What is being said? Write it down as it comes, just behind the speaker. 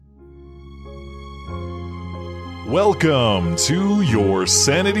Welcome to your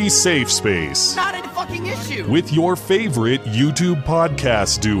sanity safe space. Not a fucking issue. With your favorite YouTube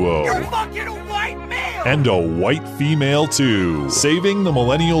podcast duo. You're fucking a white male. And a white female too. Saving the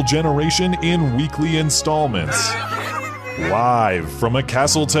millennial generation in weekly installments. Live from a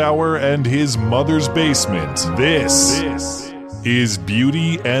castle tower and his mother's basement, this is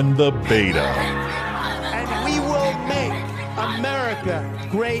Beauty and the Beta. And we will make America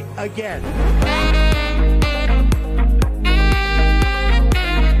great again.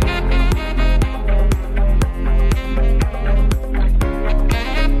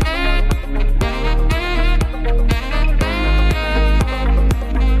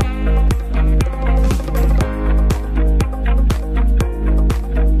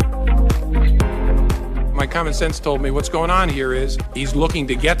 Common sense told me what's going on here is he's looking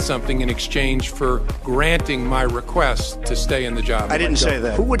to get something in exchange for granting my request to stay in the job. I didn't say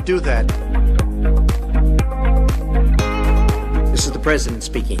that. Who would do that? This is the president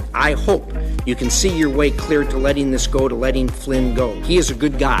speaking. I hope you can see your way clear to letting this go, to letting Flynn go. He is a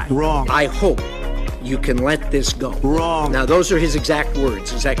good guy. Wrong. I hope you can let this go. Wrong. Now, those are his exact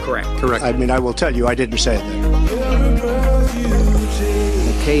words. Is that correct? Correct. I mean, I will tell you, I didn't say that.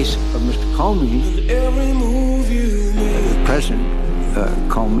 In the case of Mr. Comey, the President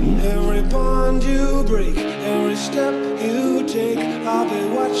Comey, every bond you break, every step you take, I'll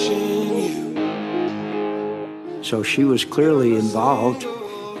be watching you. so she was clearly involved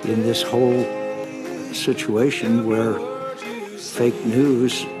in this whole situation where fake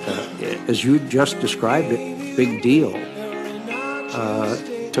news, as you just described it, big deal,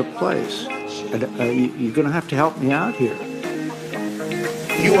 took place. And you're going to have to help me out here.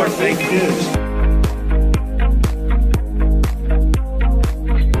 You are fake news.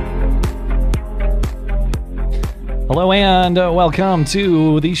 Hello and welcome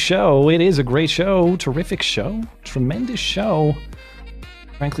to the show. It is a great show, terrific show, tremendous show.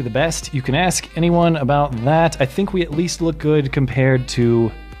 Frankly, the best. You can ask anyone about that. I think we at least look good compared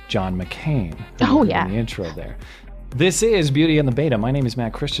to John McCain. Oh, yeah. In the intro there. This is Beauty and the Beta. My name is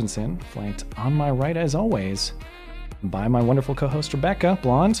Matt Christensen, flanked on my right as always by my wonderful co-host Rebecca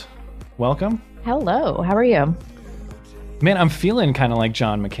Blonde. Welcome. Hello, how are you? Man, I'm feeling kind of like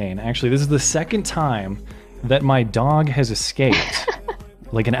John McCain. Actually, this is the second time that my dog has escaped,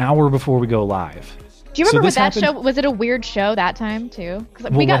 like an hour before we go live. Do you remember what that show? Was it a weird show that time too?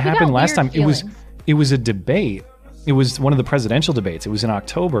 Well, what happened last time? It was a debate. It was one of the presidential debates. It was in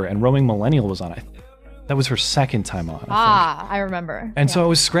October, and Roaming Millennial was on it. That was her second time on. I remember. And so I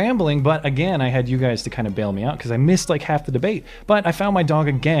was scrambling, but again, I had you guys to kind of bail me out because I missed like half the debate. But I found my dog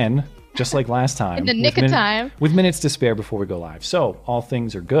again, just like last time. In the nick of time. With minutes to spare before we go live. So all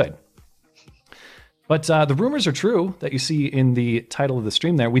things are good. But the rumors are true that you see in the title of the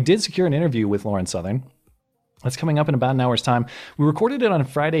stream there. We did secure an interview with Lauren Southern. That's coming up in about an hour's time. We recorded it on a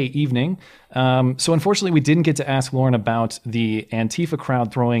Friday evening. So unfortunately, we didn't get to ask Lauren about the Antifa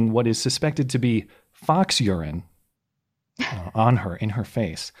crowd throwing what is suspected to be fox urine on her, in her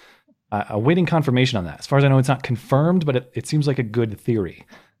face. Awaiting confirmation on that. As far as I know, it's not confirmed, but it seems like a good theory.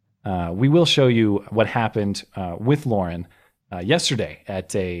 We will show you what happened with Lauren yesterday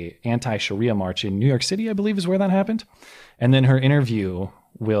at a anti-Sharia march in New York City, I believe is where that happened. And then her interview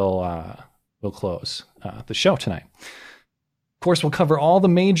will close the show tonight. Of course, we'll cover all the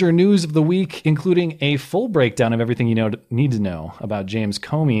major news of the week, including a full breakdown of everything you need to know about James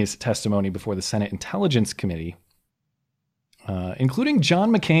Comey's testimony before the Senate Intelligence Committee, including John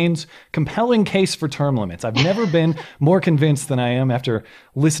McCain's compelling case for term limits. I've never been more convinced than I am after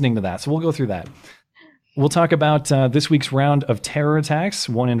listening to that. So we'll go through that. We'll talk about this week's round of terror attacks,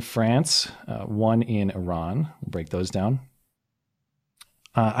 one in France, one in Iran. We'll break those down.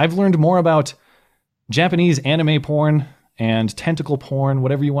 I've learned more about Japanese anime porn and tentacle porn,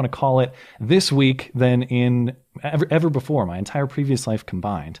 whatever you want to call it, this week than in ever before, my entire previous life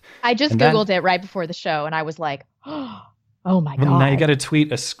combined. I just Googled it right before the show, and I was like, oh my God. Now you got to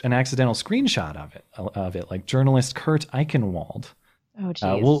tweet an accidental screenshot of it, like journalist Kurt Eichenwald. Oh,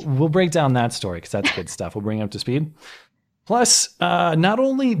 geez. We'll break down that story because that's good stuff. We'll bring it up to speed. Plus, not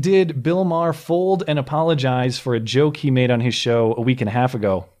only did Bill Maher fold and apologize for a joke he made on his show a week and a half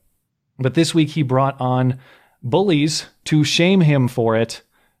ago, but this week he brought on bullies to shame him for it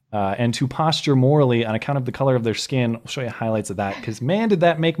and to posture morally on account of the color of their skin. I'll show you highlights of that because, man, did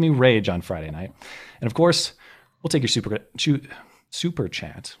that make me rage on Friday night. And, of course, we'll take your super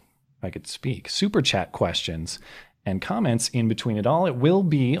chat, if I could speak, super chat questions and comments in between it all. It will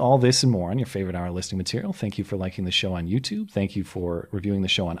be all this and more on your favorite hour listing material. Thank you for liking the show on YouTube. Thank you for reviewing the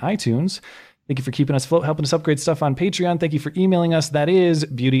show on iTunes. Thank you for keeping us afloat, helping us upgrade stuff on Patreon. Thank you for emailing us. That is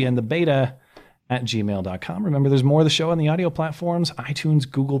beautyandthebeta gmail.com. Remember, there's more of the show on the audio platforms, iTunes,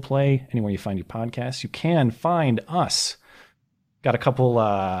 Google Play, anywhere you find your podcasts. You can find us. Got a couple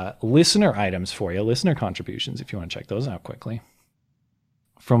listener items for you, listener contributions, if you want to check those out quickly.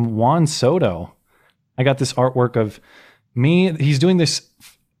 From Juan Soto, I got this artwork of me. He's doing this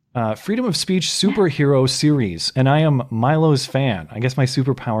freedom of speech superhero series, and I am Milo's fan. I guess my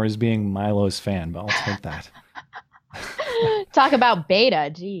superpower is being Milo's fan, but I'll take that. Talk about beta,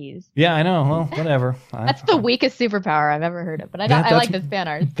 jeez. Yeah, I know. Well, whatever. That's the weakest superpower I've ever heard of, but I like this fan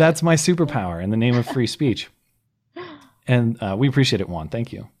art. That's my superpower in the name of free speech. And we appreciate it, Juan.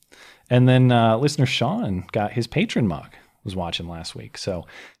 Thank you. And then listener Sean got his Pr0n mug, was watching last week. So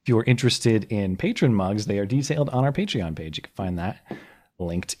if you are interested in Pr0n mugs, they are detailed on our Patreon page. You can find that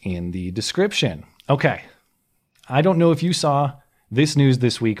linked in the description. Okay. I don't know if you saw this news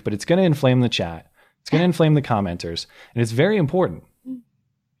this week, but it's going to inflame the chat. It's going to inflame the commenters, and it's very important.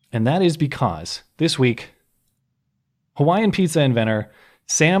 And that is because this week, Hawaiian pizza inventor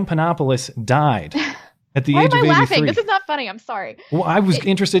Sam Panopoulos died at the age of 83. Why am I laughing? This is not funny. I'm sorry. Well, I was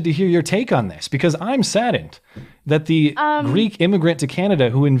interested to hear your take on this because I'm saddened that the Greek immigrant to Canada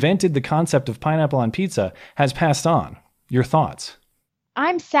who invented the concept of pineapple on pizza has passed on. Your thoughts?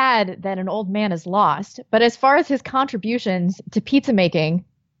 I'm sad that an old man is lost, but as far as his contributions to pizza making,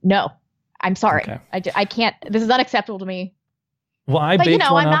 no. I'm sorry. Okay. I can't. This is unacceptable to me. Well, I baked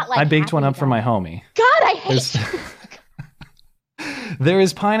one up. I baked one up for my homie. God, I hate you. There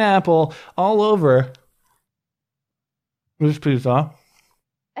is pineapple all over this pizza.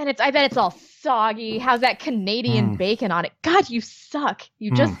 And I bet it's all soggy. How's that Canadian bacon on it? God, you suck.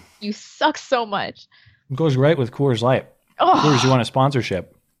 You suck so much. It goes right with Coors Light. Oh. Coors, you want a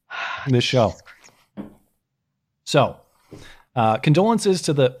sponsorship? This show. So, condolences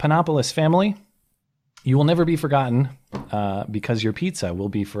to the Panopoulos family. You will never be forgotten because your pizza will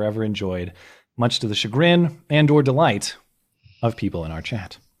be forever enjoyed, much to the chagrin and or delight of people in our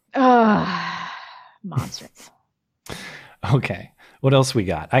chat. Monstrous. Okay. What else we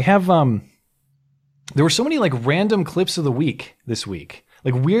got? I have, there were so many like random clips of the week this week,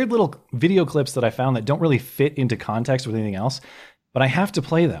 like weird little video clips that I found that don't really fit into context with anything else, but I have to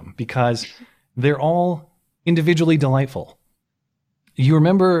play them because they're all individually delightful. You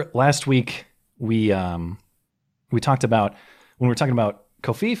remember last week we talked about, when we were talking about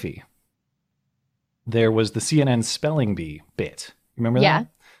Kofifi, there was the CNN spelling bee bit. Remember that? Yeah,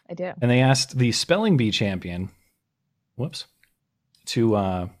 I do. And they asked the spelling bee champion,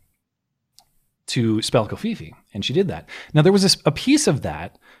 to spell Kofifi, and she did that. Now there was a piece of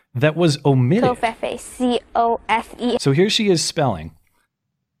that was omitted. Kofifi, C-O-F-E. So here she is spelling.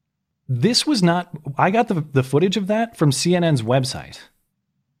 This was not, I got the footage of that from CNN's website.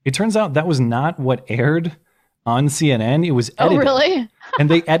 It turns out that was not what aired on CNN. It was edited. Oh, really? And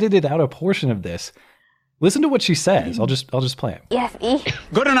they edited out a portion of this. Listen to what she says. I'll just play it. E-F-E.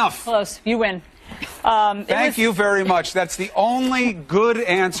 Good enough. Close. You win. Thank you very much. That's the only good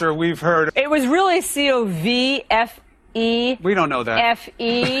answer we've heard. It was really C-O-V-F-E. We don't know that.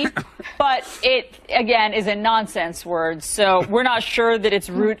 F-E. But it, again, is a nonsense word. So we're not sure that its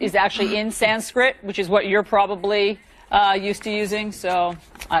root is actually in Sanskrit, which is what you're probably used to using. So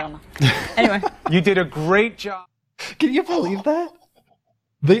I don't know. Anyway. You did a great job. Can you believe that?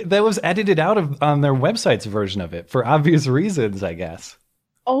 That was edited out on their website's version of it for obvious reasons, I guess.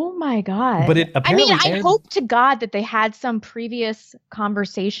 Oh my God. But it apparently I hope to God that they had some previous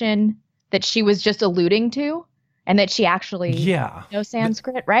conversation that she was just alluding to and that she actually knows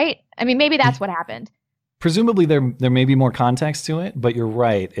Sanskrit, right? I mean, maybe that's what happened. Presumably there may be more context to it, but you're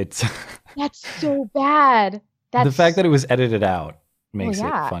right. It's That's so bad. The fact that it was edited out makes it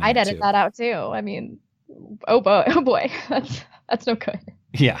funny. I'd edit that out too. I mean, oh boy. That's no good.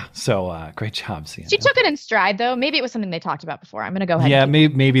 Yeah. So great job, CNN. She took it in stride, though. Maybe it was something they talked about before. I'm going to go ahead. Yeah,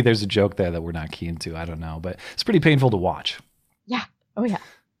 maybe there's a joke there that we're not keen to. I don't know, but it's pretty painful to watch. Yeah. Oh yeah.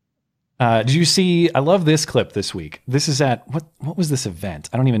 Did you see? I love this clip this week. This is at what was this event?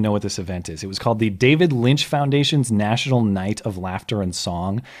 I don't even know what this event is. It was called the David Lynch Foundation's National Night of Laughter and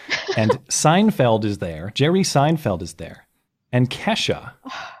Song, and Seinfeld is there. Jerry Seinfeld is there, and Kesha,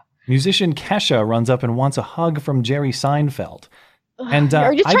 musician Kesha, runs up and wants a hug from Jerry Seinfeld. And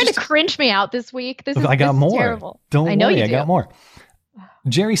are you trying to cringe me out this week? I got more. Terrible. Don't I know worry, you I got more.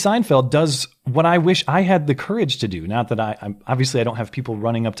 Jerry Seinfeld does what I wish I had the courage to do. Not that I'm obviously I don't have people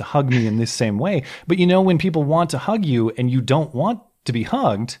running up to hug me in this same way, but you know when people want to hug you and you don't want to be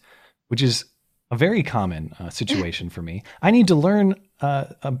hugged, which is a very common situation for me. I need to learn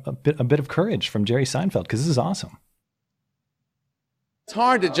a bit of courage from Jerry Seinfeld because this is awesome. It's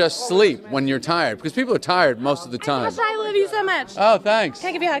hard to just sleep when you're tired, because people are tired most of the time. I love you so much. Oh, thanks. Can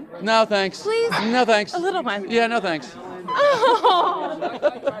I give you a hug? No, thanks. Please? No, thanks. A little one. Yeah, no, thanks. Oh.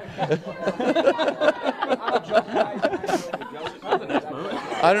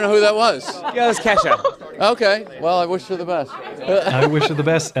 I don't know who that was. Yeah, that's Kesha. Okay, well, I wish her the best. I wish her the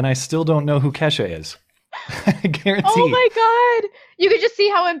best, and I still don't know who Kesha is. I guarantee. Oh my God. You could just see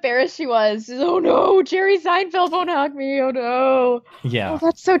how embarrassed she was. Oh no, Jerry Seinfeld won't hug me. Oh no. Yeah. Oh,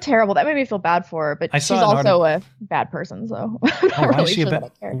 that's so terrible. That made me feel bad for her, but she's also a bad person, so why is she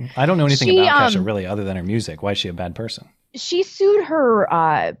I don't know anything about Kesha really other than her music. Why is she a bad person? She sued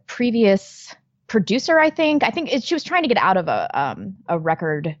her previous producer, I think. She was trying to get out of a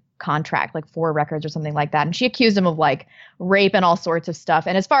record contract, like 4 records or something like that, and she accused him of like rape and all sorts of stuff,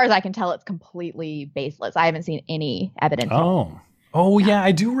 and as far as I can tell, it's completely baseless. I haven't seen any evidence. Oh yeah,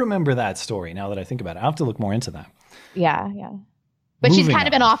 I do remember that story now that I think about it. I'll have to look more into that. Yeah But she's kind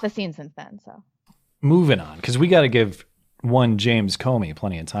of been off the scene since then. So moving on, because we got to give one James Comey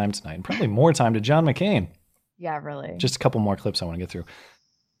plenty of time tonight, and probably more time to John McCain. Yeah, really. Just a couple more clips I want to get through.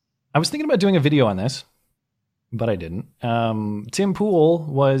 I was thinking about doing a video on this, but I didn't. Tim Pool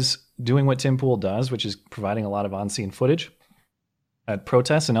was doing what Tim Pool does, which is providing a lot of on-scene footage at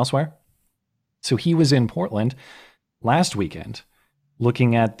protests and elsewhere. So he was in Portland last weekend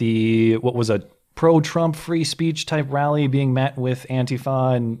looking at what was a pro-Trump free speech type rally being met with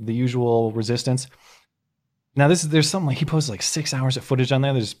Antifa and the usual resistance. Now, there's something like he posted like 6 hours of footage on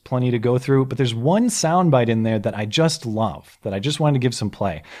there. There's plenty to go through, but there's one soundbite in there that I just love, that I just wanted to give some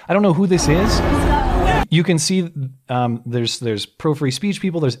play. I don't know who this is. You can see there's pro-free speech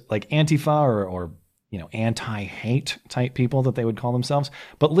people. There's like Antifa or anti-hate type people that they would call themselves.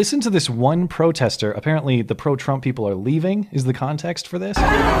 But listen to this one protester. Apparently, the pro-Trump people are leaving. Is the context for this?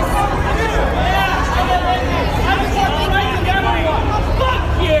 Bye,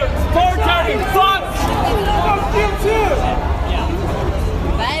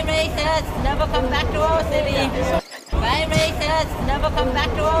 racists. Never come back to our city. Bye, racists. Never come back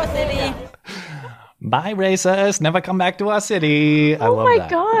to our city. Bye, racist. Never come back to our city. I love that. Oh my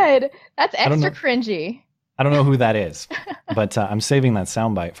God. That's extra cringy. I don't know who that is, but I'm saving that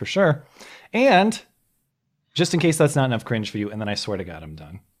soundbite for sure. And just in case that's not enough cringe for you, and then I swear to God, I'm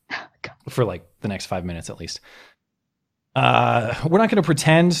done. For like the next 5 minutes at least. We're not going to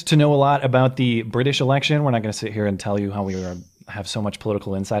pretend to know a lot about the British election. We're not going to sit here and tell you how we have so much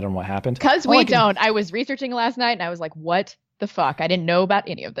political insight on what happened. Because we don't. I was researching last night and I was like, what the fuck? I didn't know about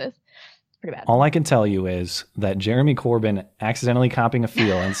any of this. It's pretty bad. All I can tell you is that Jeremy Corbyn accidentally copying a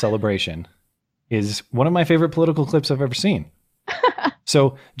feel in Celebration is one of my favorite political clips I've ever seen.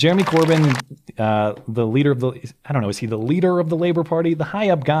 So Jeremy Corbyn, the leader of I don't know, is he the leader of the Labour Party? The high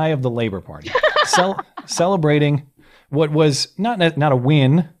up guy of the Labour Party. Celebrating what was not a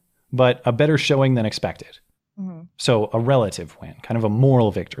win, but a better showing than expected. Mm-hmm. So a relative win, kind of a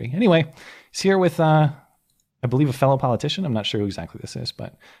moral victory. Anyway, he's here with, I believe, a fellow politician. I'm not sure who exactly this is,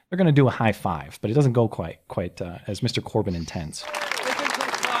 but they're going to do a high five, but it doesn't go quite as Mr. Corbyn intends.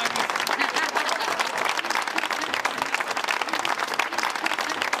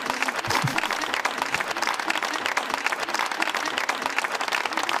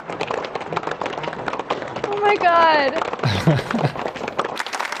 Oh my God.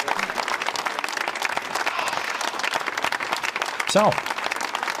 So,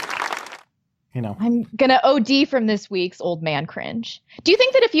 I'm going to OD from this week's old man cringe. Do you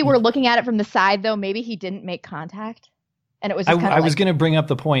think that if you were looking at it from the side, though, maybe he didn't make contact? And it was just I was going to bring up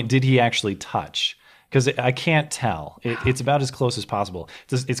the point, did he actually touch? Because I can't tell. It's about as close as possible.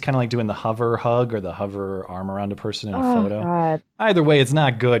 It's kind of like doing the hover hug or the hover arm around a person in a photo. God. Either way, it's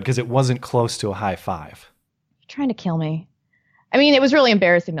not good because it wasn't close to a high five. You're trying to kill me. I mean, it was really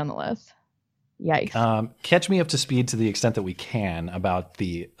embarrassing nonetheless. Yikes. Catch me up to speed to the extent that we can about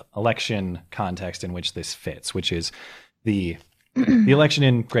the election context in which this fits, which is the election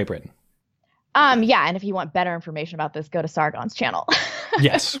in Great Britain. Yeah, and if you want better information about this, go to Sargon's channel.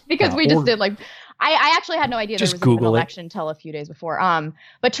 Yes. Because we just did I actually had no idea there was an election until a few days before.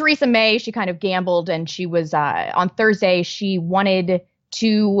 But Theresa May, she kind of gambled, and she was on Thursday, she wanted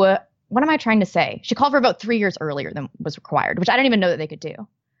to, what am I trying to say? She called for about 3 years earlier than was required, which I didn't even know that they could do.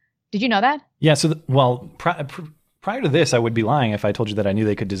 Did you know that? Yeah. So, prior to this, I would be lying if I told you that I knew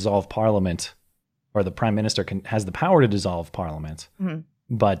they could dissolve Parliament, or the Prime Minister has the power to dissolve Parliament,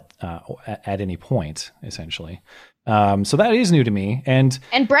 but at any point, essentially. So that is new to me. And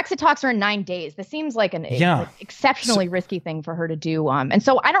Brexit talks are in 9 days. This seems like an exceptionally risky thing for her to do. And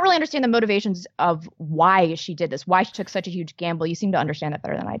so I don't really understand the motivations of why she did this, why she took such a huge gamble. You seem to understand that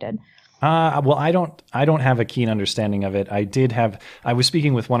better than I did. Well, I don't have a keen understanding of it. I was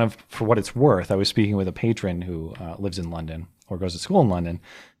speaking with for what it's worth, I was speaking with a patron who lives in London or goes to school in London.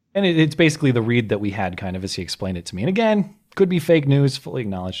 And it's basically the read that we had kind of as he explained it to me. And again, could be fake news, fully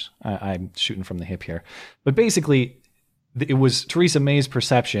acknowledged. I'm shooting from the hip here. But basically, it was Theresa May's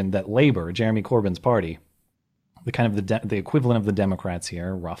perception that Labour, Jeremy Corbyn's party, the kind of the equivalent of the Democrats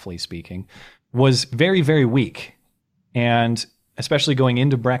here, roughly speaking, was very, very weak. And especially going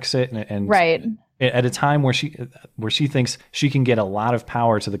into Brexit and right at a time where she thinks she can get a lot of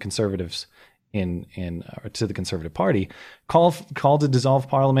power to the Conservatives to the Conservative Party, call to dissolve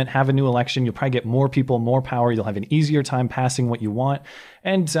Parliament, have a new election. You'll probably get more people, more power. You'll have an easier time passing what you want.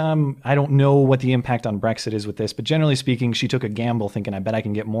 And I don't know what the impact on Brexit is with this, but generally speaking, she took a gamble thinking, I bet I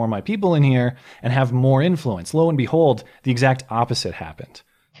can get more of my people in here and have more influence. Lo and behold, the exact opposite happened.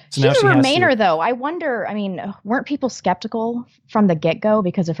 So She's a Remainer, though. I wonder, weren't people skeptical from the get-go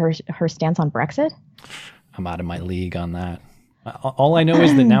because of her stance on Brexit? I'm out of my league on that. All I know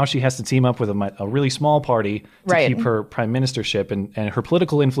is that now she has to team up with a really small party to keep her prime ministership, and her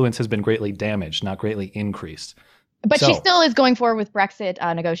political influence has been greatly damaged, not greatly increased. But she still is going forward with Brexit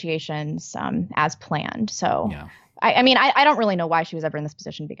negotiations as planned. So, yeah. I don't really know why she was ever in this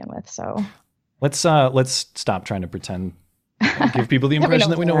position to begin with. So let's stop trying to pretend, give people the impression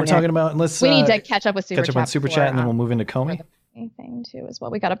that we know what we're talking about. And we need to catch up with Super Chat, and then we'll move into Comey. Anything too as well.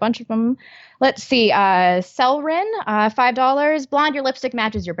 We got a bunch of them. Let's see. Pr0n, $5. Blonde, your lipstick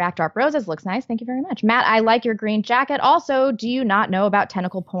matches your backdrop roses. Looks nice. Thank you very much. Matt, I like your green jacket. Also, do you not know about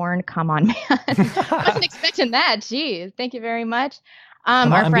tentacle porn? Come on, man. Wasn't expecting that. Jeez. Thank you very much.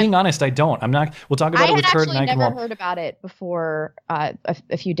 I'm being honest. I don't. I'm not. We'll talk about it with Kurt and I had actually never heard about it before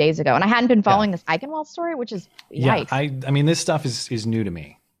a few days ago, and I hadn't been following this Eichenwald story, which is yikes. Yeah. I mean, this stuff is new to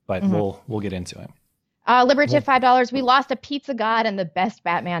me, but we'll get into it. Liberative, $5. We lost a pizza god and the best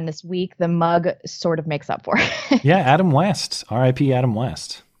Batman this week. The mug sort of makes up for it. Yeah, Adam West. R.I.P. Adam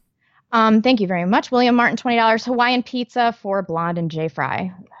West. Thank you very much. William Martin, $20. Hawaiian pizza for Blonde and Jay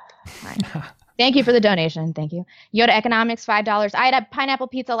Fry. Thank you for the donation. Thank you. Yoda Economics, $5. I had a pineapple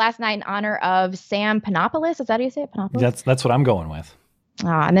pizza last night in honor of Sam Panopoulos. Is that how you say it? Panopoulos? That's what I'm going with.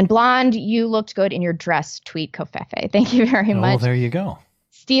 And then Blonde, you looked good in your dress. Tweet Kofefe. Thank you very much. Oh, there you go.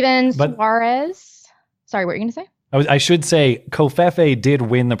 Steven Suarez. Sorry, what were you going to say? I should say Kofefe did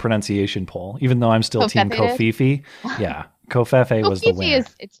win the pronunciation poll, even though I'm still Team Kofifi. Yeah, Kofefe was the winner.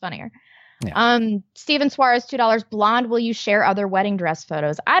 It's funnier. Yeah. Steven Suarez, $2. Blonde, will you share other wedding dress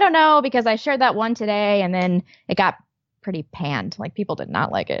photos? I don't know, because I shared that one today, and then it got pretty panned. Like, people did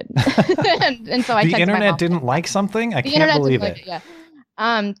not like it. and so I the internet didn't like something? I can't believe it. Yeah.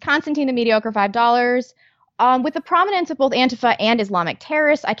 Constantine the Mediocre, $5. With the prominence of both Antifa and Islamic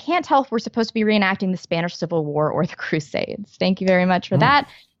terrorists, I can't tell if we're supposed to be reenacting the Spanish Civil War or the Crusades. Thank you very much for that.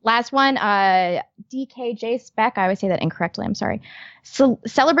 Last one, DKJ Spec. I always say that incorrectly. I'm sorry.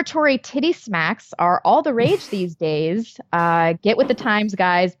 Celebratory titty smacks are all the rage these days. Get with the times,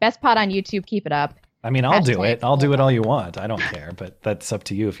 guys. Best pod on YouTube. Keep it up. I mean, I'll do it. I'll do it all you want. I don't care, but that's up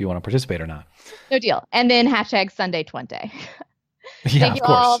to you if you want to participate or not. No deal. And then #Sunday Twente. Yeah, Thank you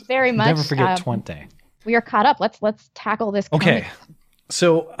all very much. Never forget Twente. We are caught up. Let's tackle this. Okay.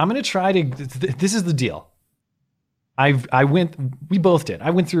 So I'm going to try to, this is the deal. We both did.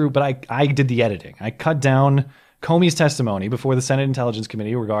 I went through, but I did the editing. I cut down Comey's testimony before the Senate Intelligence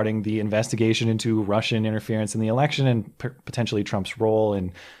Committee regarding the investigation into Russian interference in the election and potentially Trump's role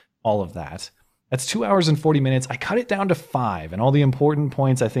in all of that. That's 2 hours and 40 minutes. I cut it down to 5 and all the important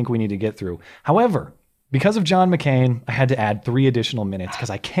points I think we need to get through. However, because of John McCain, I had to add 3 additional minutes because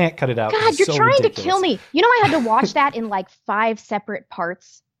I can't cut it out. God, you're trying to kill me. You know, I had to watch that in like 5 separate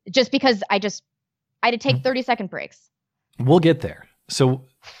parts just because I had to take 30-second breaks. We'll get there. So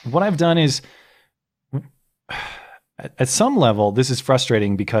what I've done is, at some level, this is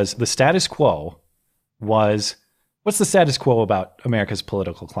frustrating because the status quo was, what's the status quo about America's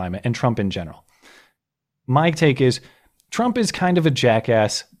political climate and Trump in general? My take is Trump is kind of a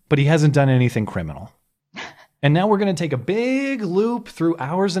jackass, but he hasn't done anything criminal. And now we're going to take a big loop through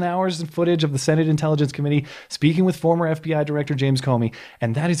hours and hours of footage of the Senate Intelligence Committee speaking with former FBI Director James Comey.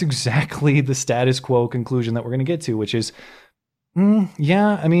 And that is exactly the status quo conclusion that we're going to get to, which is,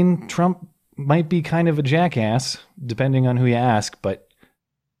 yeah, I mean, Trump might be kind of a jackass, depending on who you ask. But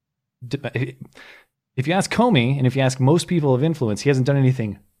if you ask Comey and if you ask most people of influence, he hasn't done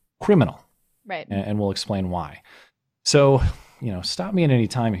anything criminal. Right. And we'll explain why. So, stop me at any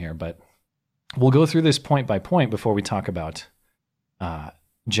time here, but we'll go through this point by point before we talk about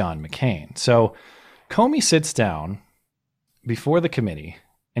John McCain. So Comey sits down before the committee,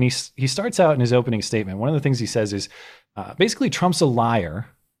 and he starts out in his opening statement. One of the things he says is basically Trump's a liar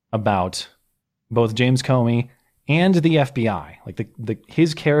about both James Comey and the FBI, like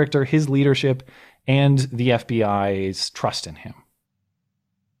his character, his leadership, and the FBI's trust in him.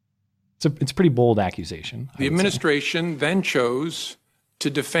 It's a pretty bold accusation. The administration then chose to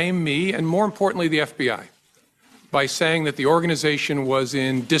defame me and, more importantly, the FBI by saying that the organization was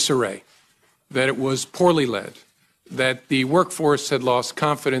in disarray, that it was poorly led, that the workforce had lost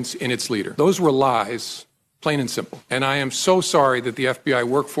confidence in its leader. Those were lies, plain and simple. And I am so sorry that the FBI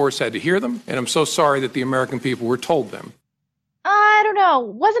workforce had to hear them, and I'm so sorry that the American people were told them. I don't know.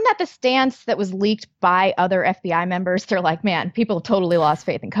 Wasn't that the stance that was leaked by other FBI members? They're like, man, people totally lost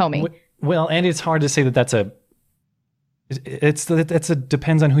faith in Comey. Well, and it's hard to say that that's a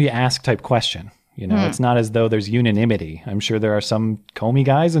depends on who you ask type question. You know, It's not as though there's unanimity. I'm sure there are some Comey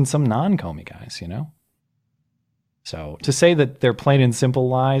guys and some non-Comey guys, you know? So to say that they're plain and simple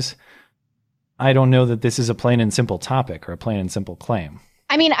lies, I don't know that this is a plain and simple topic or a plain and simple claim.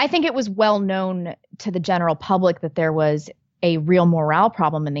 I mean, I think it was well known to the general public that there was a real morale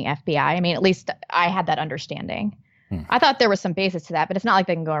problem in the FBI. I mean, at least I had that understanding. I thought there was some basis to that, but it's not like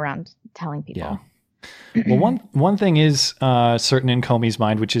they can go around telling people. Yeah. Well, one thing is certain in Comey's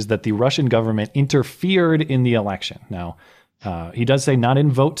mind, which is that the Russian government interfered in the election. Now, he does say not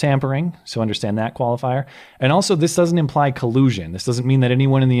in vote tampering, so understand that qualifier. And also, this doesn't imply collusion. This doesn't mean that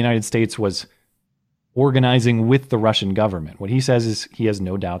anyone in the United States was organizing with the Russian government. What he says is he has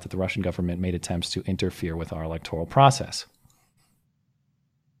no doubt that the Russian government made attempts to interfere with our electoral process.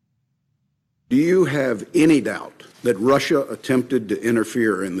 Do you have any doubt that Russia attempted to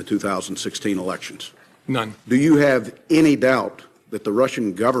interfere in the 2016 elections? None. Do you have any doubt that the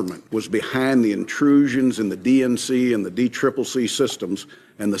Russian government was behind the intrusions in the DNC and the DCCC systems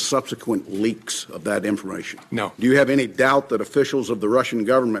and the subsequent leaks of that information? No. Do you have any doubt that officials of the Russian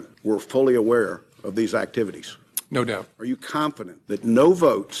government were fully aware of these activities? No doubt. Are you confident that no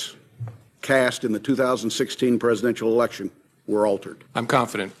votes cast in the 2016 presidential election were altered? I'm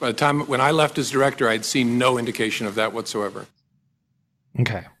confident. By the time when I left as director, I'd seen no indication of that whatsoever.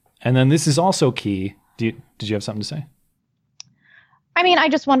 Okay. And then this is also key. Did you have something to say? I mean, I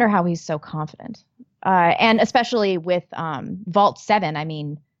just wonder how he's so confident. And especially with Vault 7, I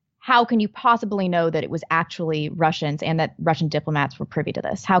mean, how can you possibly know that it was actually Russians and that Russian diplomats were privy to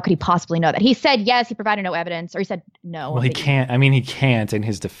this? How could he possibly know that? He said, yes, he provided no evidence, or he said no. Well, he can't. I mean, he can't in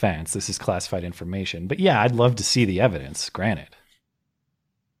his defense. This is classified information. But yeah, I'd love to see the evidence, granted.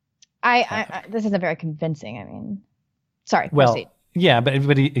 This isn't very convincing. I mean, sorry. Well, proceed. Yeah,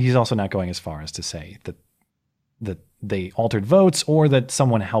 but he's also not going as far as to say that they altered votes or that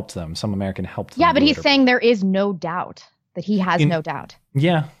someone helped them, some American helped them. Yeah, but he's saying there is no doubt, that he has no doubt.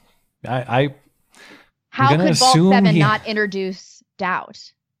 Yeah. How could Vault 7 not introduce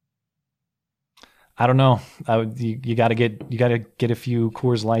doubt? I don't know. You got to get a few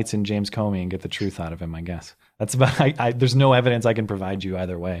Coors Lights in James Comey and get the truth out of him, I guess. That's about. There's no evidence I can provide you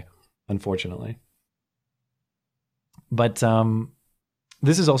either way, unfortunately. But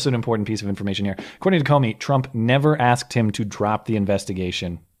this is also an important piece of information here. According to Comey, Trump never asked him to drop the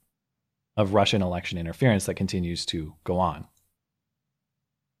investigation of Russian election interference that continues to go on.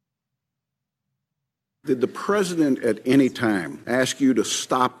 Did the president at any time ask you to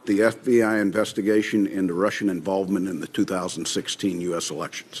stop the FBI investigation into Russian involvement in the 2016 U.S.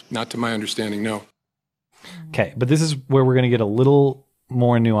 elections? Not to my understanding, no. Okay, but this is where we're going to get a little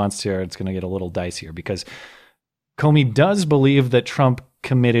more nuanced here. It's going to get a little dicier because Comey does believe that Trump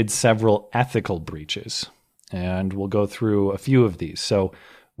committed several ethical breaches, and we'll go through a few of these. So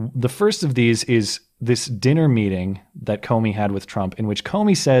the first of these is this dinner meeting that Comey had with Trump, in which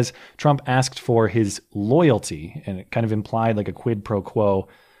Comey says Trump asked for his loyalty, and it kind of implied like a quid pro quo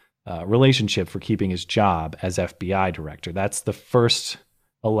relationship for keeping his job as FBI director. That's the first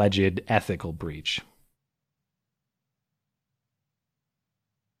alleged ethical breach.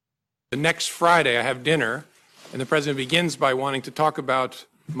 The next Friday, I have dinner, and the president begins by wanting to talk about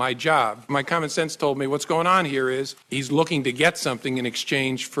my job. My common sense told me what's going on here is he's looking to get something in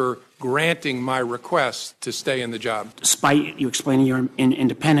exchange for granting my request to stay in the job. Despite you explaining your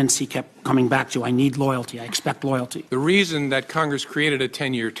independence, he kept coming back to, I need loyalty, I expect loyalty. The reason that Congress created a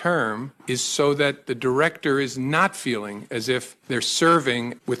 10-year term is so that the director is not feeling as if they're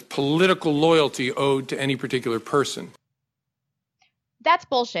serving with political loyalty owed to any particular person. That's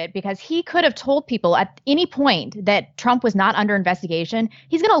bullshit, because he could have told people at any point that Trump was not under investigation.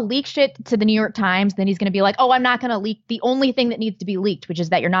 He's going to leak shit to the New York Times. Then he's going to be like, oh, I'm not going to leak the only thing that needs to be leaked, which is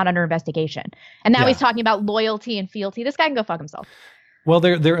that you're not under investigation. And now he's talking about loyalty and fealty. This guy can go fuck himself. Well,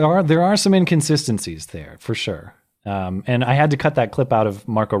 there are some inconsistencies there for sure. And I had to cut that clip out of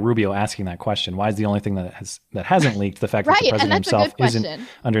Marco Rubio asking that question. Why is the only thing that hasn't leaked the fact that the president himself isn't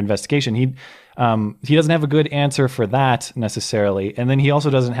under investigation? He doesn't have a good answer for that necessarily. And then he also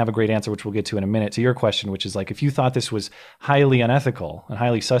doesn't have a great answer, which we'll get to in a minute, to your question, which is like, if you thought this was highly unethical and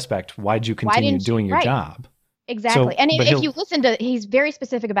highly suspect, why'd you continue doing your job? Exactly. And if you listen to, he's very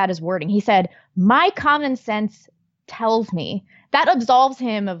specific about his wording. He said, my common sense tells me. That absolves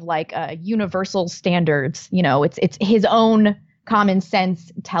him of like universal standards. You know, it's his own common sense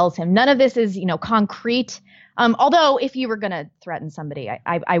tells him. None of this is, concrete. Although if you were going to threaten somebody,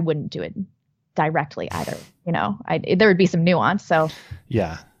 I wouldn't do it directly either. There would be some nuance. So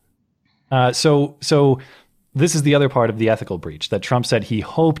yeah. So this is the other part of the ethical breach that Trump said he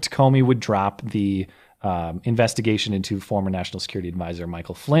hoped Comey would drop the investigation into former National Security Advisor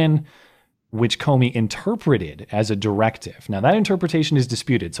Michael Flynn, which Comey interpreted as a directive. Now, that interpretation is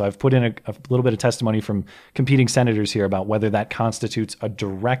disputed, so I've put in a little bit of testimony from competing senators here about whether that constitutes a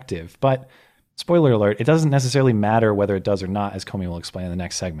directive. But, spoiler alert, it doesn't necessarily matter whether it does or not, as Comey will explain in the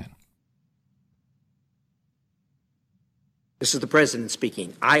next segment. This is the president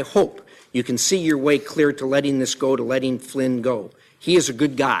speaking. I hope you can see your way clear to letting this go, to letting Flynn go. He is a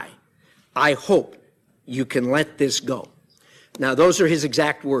good guy. I hope you can let this go. Now, those are his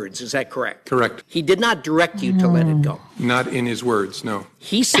exact words. Is that correct? Correct. He did not direct you to let it go. Not in his words, no.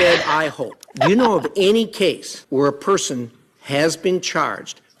 He said, I hope. Do you know of any case where a person has been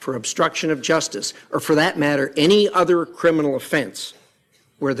charged for obstruction of justice, or for that matter, any other criminal offense,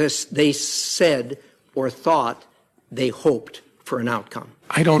 where they said or thought they hoped for an outcome?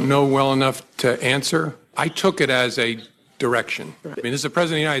 I don't know well enough to answer. I took it as a direction. I mean, this is the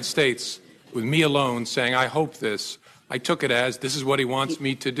President of the United States, with me alone, saying, I hope this. I took it as this is what he wants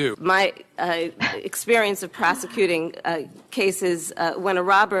me to do. My experience of prosecuting cases, when a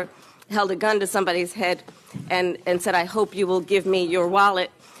robber held a gun to somebody's head and said, I hope you will give me your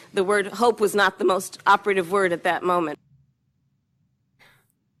wallet, the word hope was not the most operative word at that moment.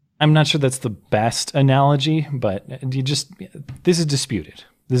 I'm not sure that's the best analogy, but this is disputed.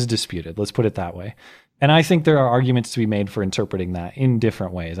 This is disputed. Let's put it that way. And I think there are arguments to be made for interpreting that in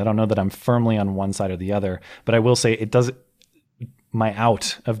different ways. I don't know that I'm firmly on one side or the other, but I will say it does. My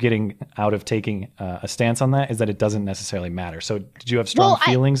out of taking a stance on that is that it doesn't necessarily matter. So did you have strong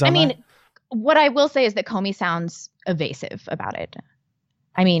feelings on that? I mean, what I will say is that Comey sounds evasive about it.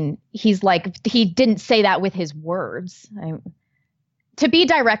 I mean, he's like, he didn't say that with his words. To be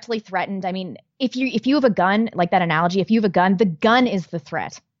directly threatened, I mean, if you have a gun, like that analogy, if you have a gun, the gun is the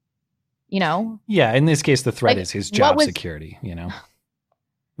threat. Yeah, in this case, the threat is his job security,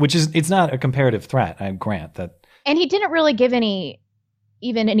 which is, it's not a comparative threat. I grant that. And he didn't really give any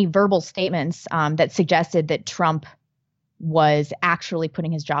verbal statements that suggested that Trump was actually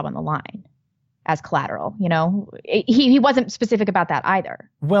putting his job on the line as collateral. He wasn't specific about that either.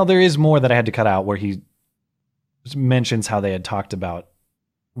 Well, there is more that I had to cut out where he mentions how they had talked about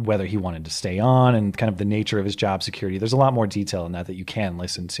whether he wanted to stay on and kind of the nature of his job security. There's a lot more detail in that you can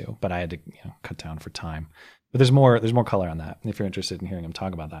listen to, but I had to cut down for time. But there's more color on that if you're interested in hearing him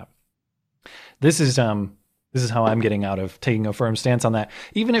talk about that. This is how I'm getting out of taking a firm stance on that.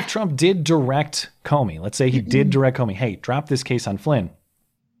 Even if Trump did direct Comey, let's say he did direct Comey, hey, drop this case on Flynn.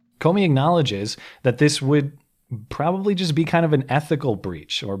 Comey acknowledges that this would probably just be kind of an ethical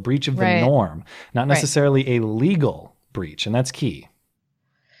breach or breach of the norm, not necessarily a legal breach, and that's key.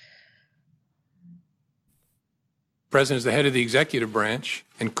 The president is the head of the executive branch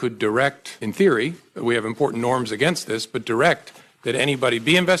and could direct, in theory, we have important norms against this, but direct that anybody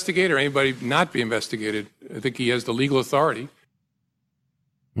be investigated or anybody not be investigated. I think he has the legal authority.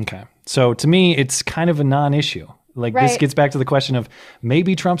 Okay. So to me, it's kind of a non-issue. This gets back to the question of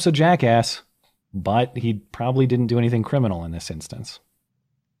maybe Trump's a jackass, but he probably didn't do anything criminal in this instance.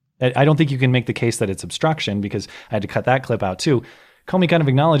 I don't think you can make the case that it's obstruction because I had to cut that clip out too. Comey kind of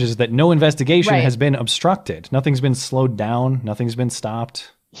acknowledges that no investigation has been obstructed. Nothing's been slowed down. Nothing's been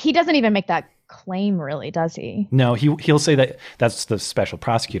stopped. He doesn't even make that claim, really, does he? No, he'll say that that's the special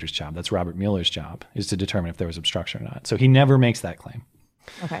prosecutor's job. That's Robert Mueller's job, is to determine if there was obstruction or not. So he never makes that claim.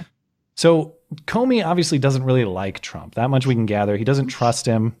 Okay. So Comey obviously doesn't really like Trump. That much we can gather. He doesn't trust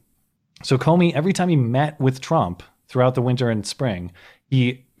him. So Comey, every time he met with Trump throughout the winter and spring,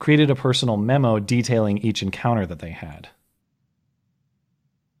 he created a personal memo detailing each encounter that they had.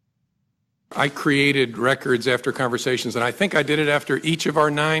 I created records after conversations, and I think I did it after each of our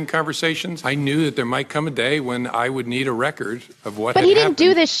 9 conversations. I knew that there might come a day when I would need a record of what had happened. But he didn't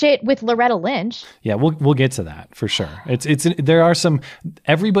do this shit with Loretta Lynch. Yeah, we'll get to that for sure. There are some,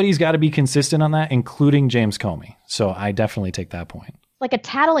 everybody's got to be consistent on that, including James Comey. So I definitely take that point. Like a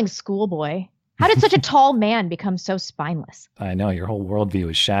tattling schoolboy. How did such a tall man become so spineless? I know, your whole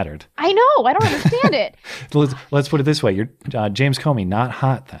worldview is shattered. I know. I don't understand it. Let's put it this way. You're James Comey, not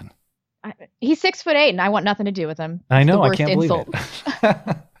hot then. He's 6'8", and I want nothing to do with him. I know. It's I can't insult. believe it.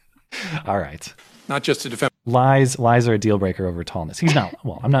 All right. Not just to defend. Lies are a deal breaker over tallness. He's not.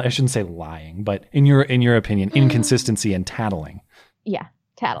 Well, I shouldn't say lying, but in your opinion, inconsistency and tattling. Yeah,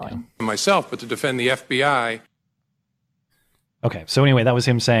 tattling. Myself, but to defend the FBI. Okay, so anyway, that was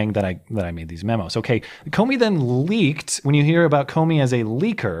him saying that I made these memos. Okay, Comey then leaked. When you hear about Comey as a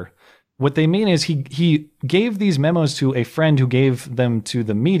leaker, what they mean is he gave these memos to a friend who gave them to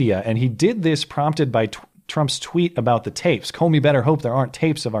the media, and he did this prompted by Trump's tweet about the tapes. Comey better hope there aren't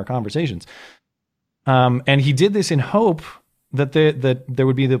tapes of our conversations. And he did this in hope that there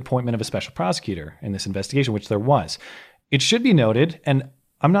would be the appointment of a special prosecutor in this investigation, which there was. It should be noted, and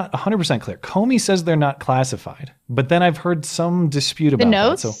I'm not 100% clear. Comey says they're not classified, but then I've heard some dispute about the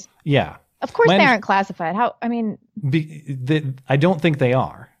notes. That. So yeah, of course they aren't classified. How? I mean, I don't think they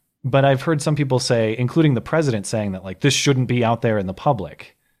are, but I've heard some people say, including the president, saying that like this shouldn't be out there in the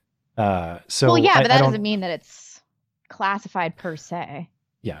public. But that doesn't mean that it's classified per se.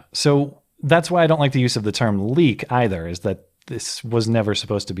 Yeah, so that's why I don't like the use of the term leak either. Is that this was never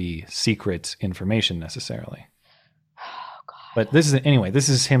supposed to be secret information necessarily. But this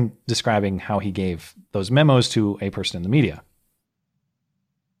is him describing how he gave those memos to a person in the media.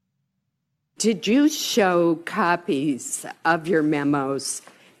 Did you show copies of your memos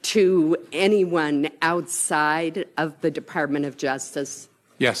to anyone outside of the Department of Justice?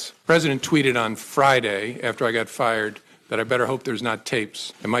 Yes. The president tweeted on Friday after I got fired that I better hope there's not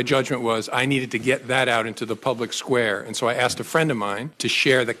tapes. And my judgment was I needed to get that out into the public square. And so I asked a friend of mine to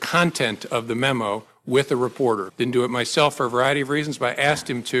share the content of the memo with a reporter. Didn't do it myself for a variety of reasons, but I asked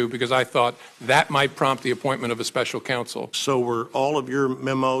him to because I thought that might prompt the appointment of a special counsel. So were all of your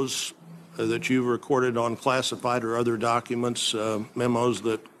memos that you recorded on classified or other documents, memos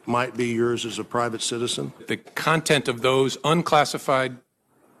that might be yours as a private citizen? The content of those unclassified,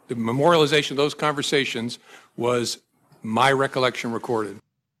 the memorialization of those conversations was my recollection recorded.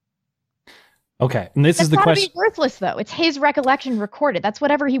 Okay, and this is the question. It's worthless, though. It's his recollection recorded. That's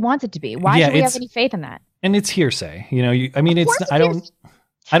whatever he wants it to be. Why should we have any faith in that? And it's hearsay.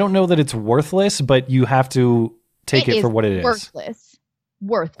 I don't know that it's worthless, but you have to take it for what it is.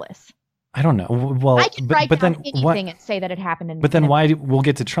 Worthless. I don't know. Well, I can write down anything what, and say that it happened. But then we'll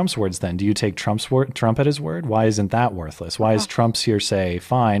get to Trump's words then. Do you take Trump at his word? Why isn't that worthless? Why is Trump's hearsay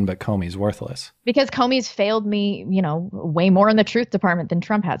fine, but Comey's worthless? Because Comey's failed me, way more in the truth department than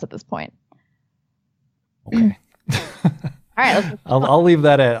Trump has at this point. Okay. All right. I'll leave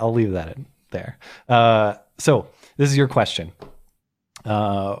that at there. So this is your question.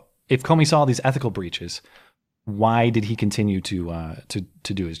 If Comey saw these ethical breaches, why did he continue to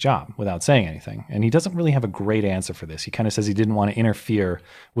do his job without saying anything? And he doesn't really have a great answer for this. He kind of says he didn't want to interfere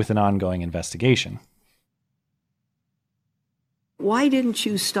with an ongoing investigation. Why didn't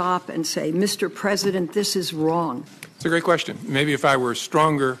you stop and say, Mr. President, this is wrong? It's a great question. Maybe if I were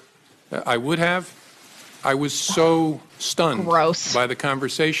stronger, I would have. I was so stunned by the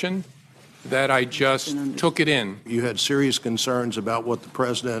conversation that I just took it in. You had serious concerns about what the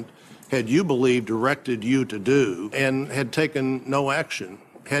president had, you believe, directed you to do and had taken no action,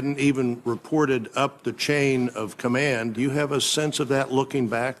 hadn't even reported up the chain of command. Do you have a sense of that looking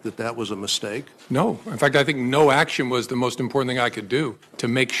back, that was a mistake? No. In fact, I think no action was the most important thing I could do to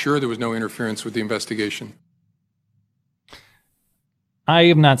make sure there was no interference with the investigation. I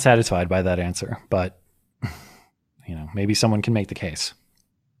am not satisfied by that answer, but maybe someone can make the case.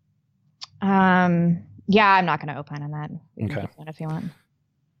 Yeah, I'm not going to opine on that. Okay. If you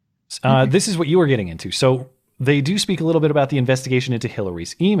want. This is what you were getting into. So they do speak a little bit about the investigation into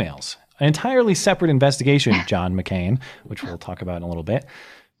Hillary's emails. An entirely separate investigation, John McCain, which we'll talk about in a little bit.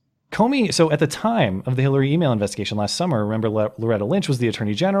 Comey, so at the time of the Hillary email investigation last summer, remember Loretta Lynch was the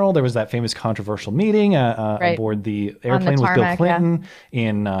attorney general. There was that famous controversial meeting aboard the airplane with Bill Clinton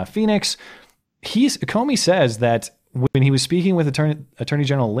in Phoenix. Comey says that when he was speaking with Attorney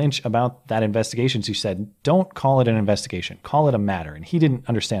General Lynch about that investigation, he said, don't call it an investigation, call it a matter. And he didn't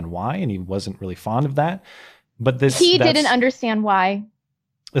understand why, and he wasn't really fond of that. But he didn't understand why.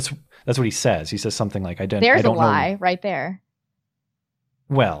 That's what he says. He says something like, There's a lie right there.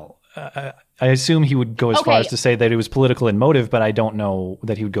 Well, I assume he would go as far as to say that it was political in motive, but I don't know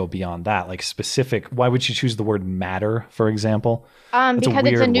that he would go beyond that. Like specific, why would she choose the word matter, for example? Because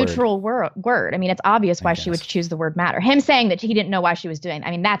it's a neutral word. I mean, it's obvious why she would choose the word matter. Him saying that he didn't know why she was doing,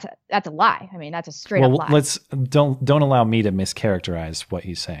 I mean, that's a lie. I mean, that's a straight up lie. Don't allow me to mischaracterize what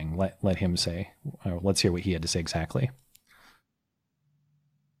he's saying. Let him say, or let's hear what he had to say exactly.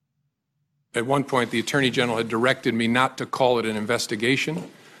 At one point, the Attorney General had directed me not to call it an investigation,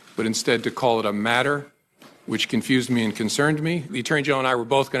 but instead to call it a matter, which confused me and concerned me. The Attorney General and I were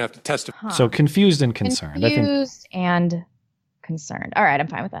both going to have to testify. So confused and concerned. Confused and concerned. All right, I'm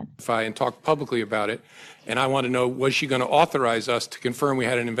fine with that. And talk publicly about it. And I want to know, was she going to authorize us to confirm we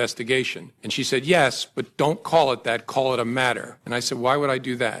had an investigation? And she said, yes, but don't call it that. Call it a matter. And I said, why would I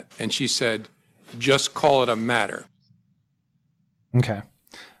do that? And she said, just call it a matter. Okay.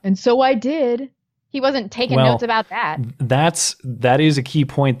 And so I did. He wasn't taking notes about that. That is a key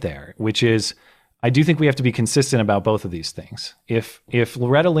point there, which is I do think we have to be consistent about both of these things. If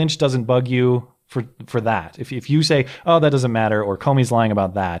Loretta Lynch doesn't bug you for that, if you say, oh, that doesn't matter, or Comey's lying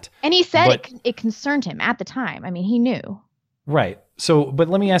about that. And he said it concerned him at the time. I mean, he knew. Right. So, but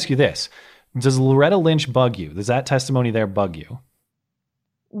let me ask you this. Does Loretta Lynch bug you? Does that testimony there bug you?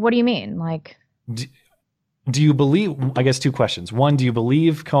 What do you mean? Like... Do you believe, I guess 2 questions. 1, do you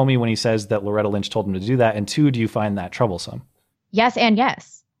believe Comey when he says that Loretta Lynch told him to do that? And 2, do you find that troublesome? Yes and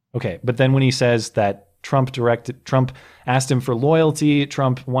yes. Okay, but then when he says that Trump asked him for loyalty,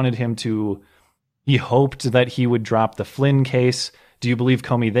 Trump wanted him to, he hoped that he would drop the Flynn case. Do you believe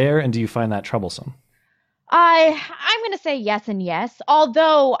Comey there, and do you find that troublesome? I'm going to say yes and yes,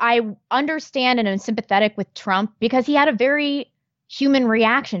 although I understand and am sympathetic with Trump because he had a very human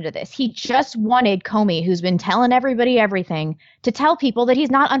reaction to this. He just wanted Comey, who's been telling everybody everything, to tell people that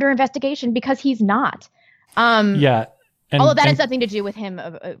he's not under investigation because he's not. Yeah. Although that has nothing to do with him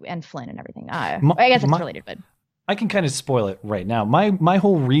and Flynn and everything. I guess it's related, but I can kind of spoil it right now. My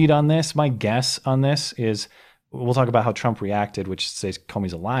whole read on this, my guess on this is, we'll talk about how Trump reacted, which says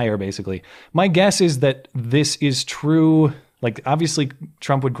Comey's a liar, basically. My guess is that this is true. Like, obviously,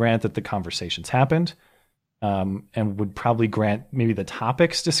 Trump would grant that the conversations happened. And would probably grant maybe the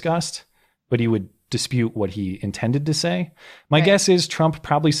topics discussed, but he would dispute what he intended to say. My guess is Trump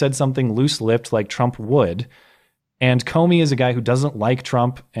probably said something loose-lipped like Trump would, and Comey is a guy who doesn't like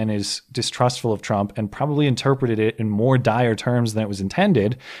Trump and is distrustful of Trump and probably interpreted it in more dire terms than it was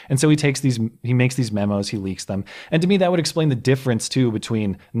intended. And so he makes these memos, he leaks them. And to me, that would explain the difference too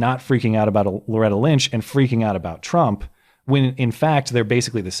between not freaking out about Loretta Lynch and freaking out about Trump, when in fact they're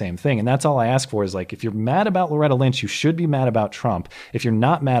basically the same thing. And that's all I ask for is, like, if you're mad about Loretta Lynch, you should be mad about Trump. If you're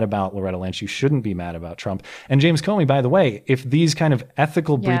not mad about Loretta Lynch, you shouldn't be mad about Trump. And James Comey, by the way, if these kind of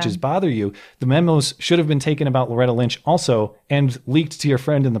ethical breaches bother you, the memos should have been taken about Loretta Lynch also and leaked to your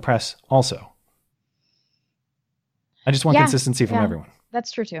friend in the press also. I just want consistency from everyone.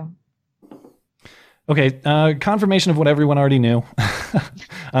 That's true too. Okay, confirmation of what everyone already knew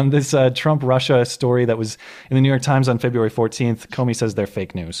on this Trump-Russia story that was in the New York Times on February 14th. Comey says they're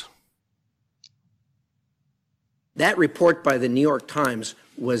fake news. That report by the New York Times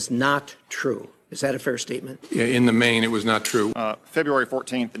was not true. Is that a fair statement? Yeah, in the main, it was not true. February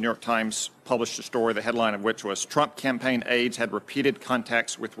 14th, the New York Times published a story, the headline of which was, Trump campaign aides had repeated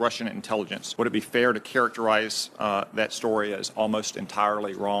contacts with Russian intelligence. Would it be fair to characterize that story as almost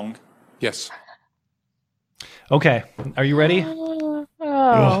entirely wrong? Yes. Okay, are you ready?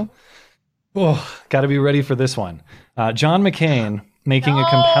 Got to be ready for this one. John McCain making a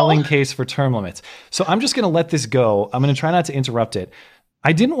compelling case for term limits. So I'm just going to let this go. I'm going to try not to interrupt it.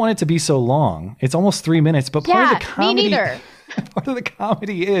 I didn't want it to be so long. It's almost 3 minutes, but part of the comedy, me neither. Part of the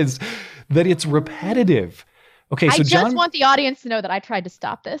comedy is that it's repetitive. Okay, so I just want the audience to know that I tried to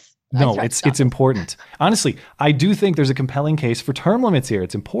stop this. No, it's important. Honestly, I do think there's a compelling case for term limits here.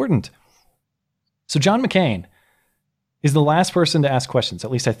 It's important. So John McCain is the last person to ask questions.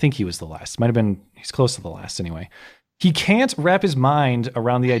 At least I think he was the last. Might have been, he's close to the last anyway. He can't wrap his mind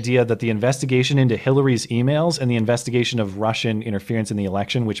around the idea that the investigation into Hillary's emails and the investigation of Russian interference in the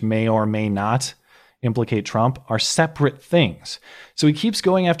election, which may or may not implicate Trump, are separate things. So he keeps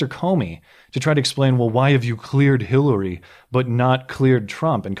going after Comey to try to explain, well, why have you cleared Hillary but not cleared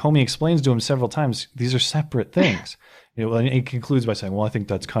Trump? And Comey explains to him several times, these are separate things. And he concludes by saying, well, I think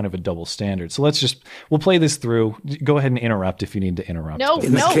that's kind of a double standard. So we'll play this through. Go ahead and interrupt if you need to interrupt.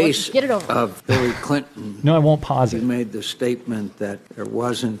 In the case get it over. of Hillary Clinton, no, I won't pause it. You made the statement that there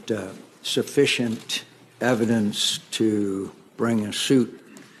wasn't sufficient evidence to bring a suit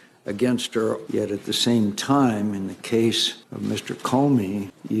against her. Yet at the same time, in the case of Mr.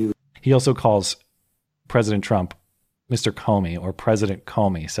 Comey, He also calls President Trump Mr. Comey or President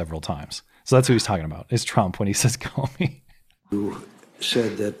Comey several times. So that's who he's talking about, is Trump when he says Comey. You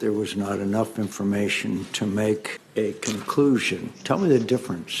said that there was not enough information to make a conclusion. Tell me the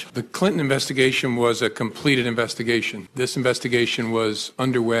difference. The Clinton investigation was a completed investigation. This investigation was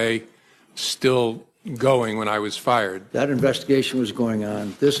underway, still going when I was fired. That investigation was going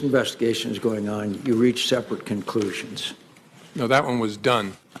on. This investigation is going on. You reached separate conclusions. No, that one was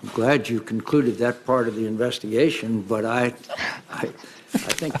done. I'm glad you concluded that part of the investigation, but I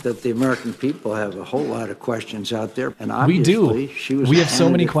think that the American people have a whole lot of questions out there. And obviously, she was we have so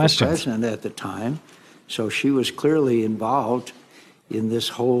many candidate for questions. president at the time, so she was clearly involved in this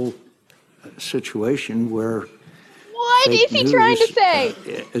whole situation where What fake is he news, trying to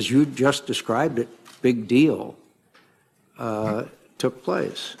say? as you just described it, big deal took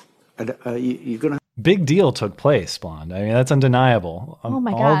place. You're going to Big deal took place, Blonde. I mean, that's undeniable. Oh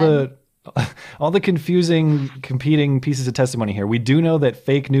my God. All the confusing, competing pieces of testimony here. We do know that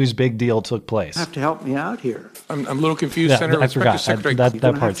fake news big deal took place. have to help me out here. I'm a little confused, Yeah, Senator. I With respect to forgot. Secretary You're going to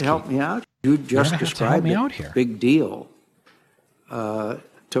have part's to key. help me out. You just gonna have to described help me it. out here. Big deal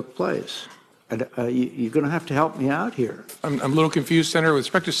took place. You're going to have to help me out here. I'm a little confused, Senator. With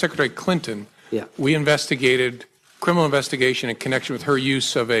respect to Secretary Clinton, Yeah. we investigated criminal investigation in connection with her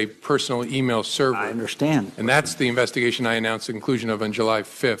use of a personal email server. I understand. And that's the investigation I announced the conclusion of on July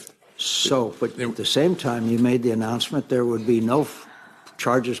 5th. So, but at the same time, you made the announcement there would be no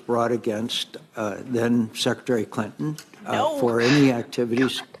charges brought against then Secretary Clinton for any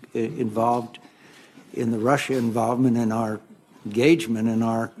activities involved in the Russia involvement in our engagement in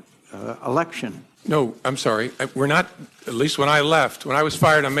our election. No, I'm sorry. We're not, at least when I left, when I was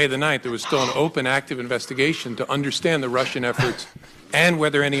fired on May the 9th, there was still an open, active investigation to understand the Russian efforts and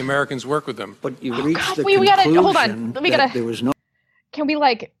whether any Americans work with them. But you reached the we gotta hold on. conclusion We that gotta. there was no. Can we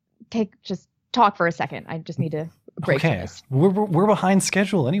just talk for a second? I just need to break Okay, this. we're behind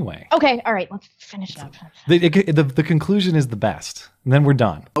schedule anyway. Okay, all right. Let's finish it up. The conclusion is the best, and then we're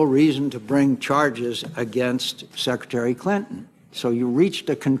done. No reason to bring charges against Secretary Clinton. So you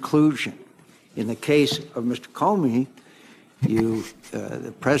reached a conclusion. In the case of Mr. Comey,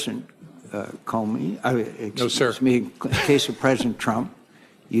 the President Comey, in the case of President Trump,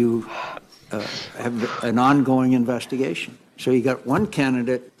 you have an ongoing investigation. So you got one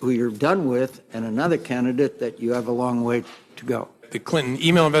candidate who you're done with and another candidate that you have a long way to go. The Clinton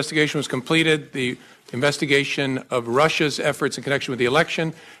email investigation was completed, the investigation of Russia's efforts in connection with the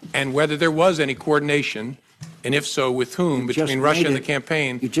election, and whether there was any coordination, and if so, with whom, between Russia and the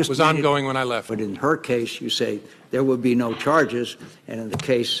campaign, was ongoing when I left. But in her case, you say there would be no charges, and in the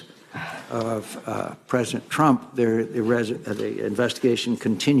case of President Trump, the investigation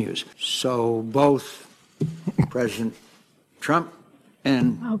continues. So both President Trump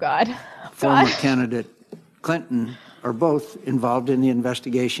and former candidate Clinton are both involved in the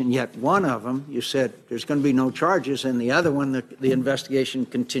investigation, yet one of them, you said there's going to be no charges, and the other one, the investigation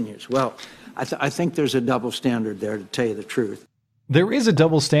continues. Well, I think there's a double standard there, to tell you the truth. There is a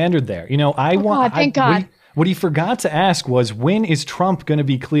double standard there. You know, thank God. What he forgot to ask was, when is Trump going to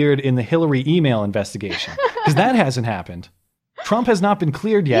be cleared in the Hillary email investigation? Because that hasn't happened. Trump has not been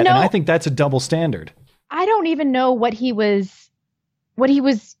cleared yet, and I think that's a double standard. I don't even know what he was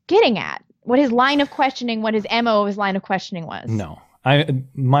getting at. What his line of questioning, what his MO of his line of questioning was. No.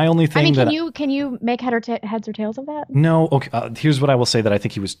 My only thing can you make heads or tails of that? No. Okay. Here's what I will say that I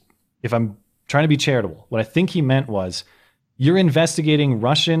think he was, if I'm trying to be charitable, what I think he meant was, you're investigating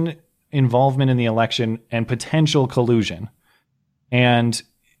Russian involvement in the election and potential collusion. And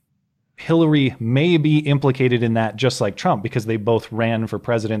Hillary may be implicated in that, just like Trump, because they both ran for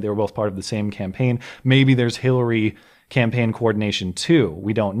president. They were both part of the same campaign. Maybe there's Hillary campaign coordination too.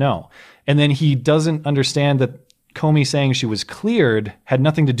 We don't know. And then he doesn't understand that Comey saying she was cleared had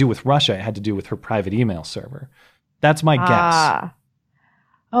nothing to do with Russia. It had to do with her private email server. That's my guess.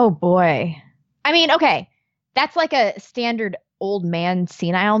 Oh boy. I mean, okay. That's like a standard old man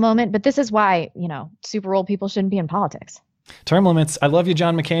senile moment, but this is why, super old people shouldn't be in politics. Term limits. I love you,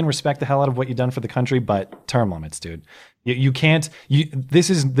 John McCain. Respect the hell out of what you've done for the country, but term limits, dude. You can't. This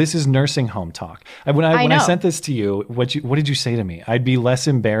is nursing home talk. When I sent this to you, what did you say to me? I'd be less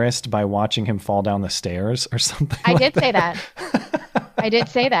embarrassed by watching him fall down the stairs or something. I did say that. I did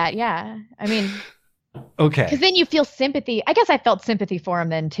say that. Yeah. I mean. Okay. Because then you feel sympathy. I guess I felt sympathy for him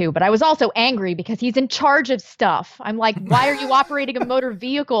then too, but I was also angry because he's in charge of stuff. I'm like, why are you operating a motor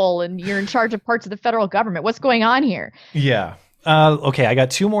vehicle and you're in charge of parts of the federal government? What's going on here? Yeah. Okay, I got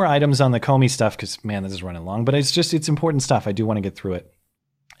two more items on the Comey stuff because, man, this is running long, but it's important stuff. I do want to get through it.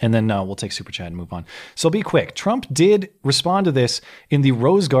 And then we'll take Super Chat and move on. So I'll be quick. Trump did respond to this in the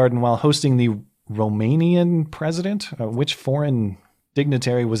Rose Garden while hosting the Romanian president. Which foreign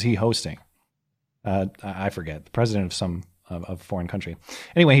dignitary was he hosting? I forget. The president of some of a foreign country.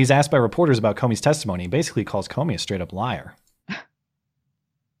 Anyway, he's asked by reporters about Comey's testimony. He basically calls Comey a straight-up liar. I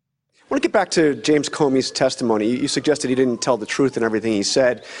want to get back to James Comey's testimony. You suggested he didn't tell the truth in everything he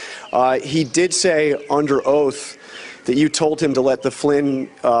said. He did say under oath that you told him to let the Flynn,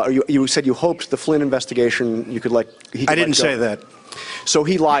 you said you hoped the Flynn investigation he could let go. I didn't say that. So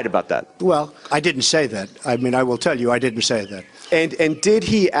he lied about that. Well, I didn't say that. I mean, I will tell you, I didn't say that. And did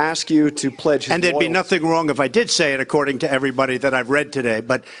he ask you to pledge his And there'd be loyalty? nothing wrong if I did say it, according to everybody that I've read today,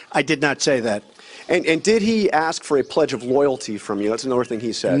 but I did not say that. And did he ask for a pledge of loyalty from you? That's another thing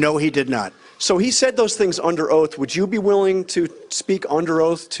he said. No, he did not. So he said those things under oath. Would you be willing to speak under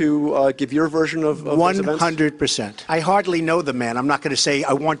oath to give your version of those events? 100%. I hardly know the man. I'm not going to say,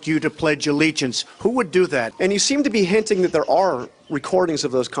 I want you to pledge allegiance. Who would do that? And you seem to be hinting that there are recordings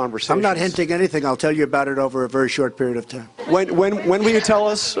of those conversations. I'm not hinting anything. I'll tell you about it over a very short period of time. When will you tell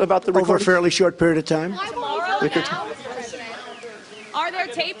us about the recordings? Over a fairly short period of time. Are there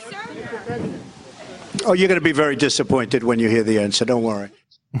tapes, sir? Oh, you're going to be very disappointed when you hear the answer. Don't worry.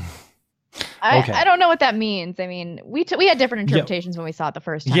 I don't know what that means. I mean, we had different interpretations when we saw it the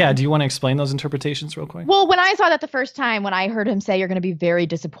first time. Yeah, do you want to explain those interpretations real quick? Well, when I saw that the first time, when I heard him say you're going to be very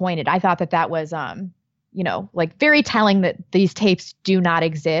disappointed, I thought that was, like very telling that these tapes do not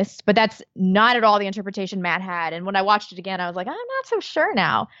exist. But that's not at all the interpretation Matt had. And when I watched it again, I was like, I'm not so sure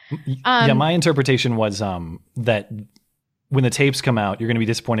now. Yeah, my interpretation was that when the tapes come out, you're going to be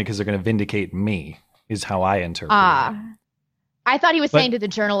disappointed because they're going to vindicate me, is how I interpret it. I thought he was saying to the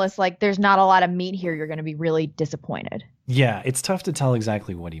journalist, like, there's not a lot of meat here. You're going to be really disappointed. Yeah, it's tough to tell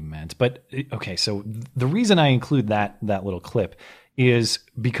exactly what he meant. But okay, so the reason I include that little clip is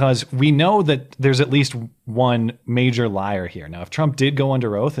because we know that there's at least one major liar here. Now, if Trump did go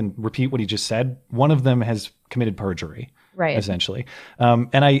under oath and repeat what he just said, one of them has committed perjury. Right. Essentially.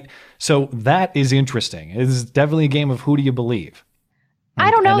 So that is interesting. It is definitely a game of who do you believe? I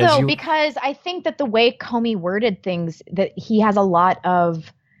don't know, though, because I think that the way Comey worded things, that he has a lot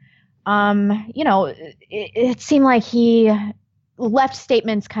of, it seemed like he left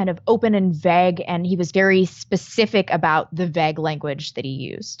statements kind of open and vague, and he was very specific about the vague language that he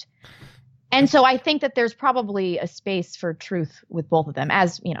used. And so I think that there's probably a space for truth with both of them,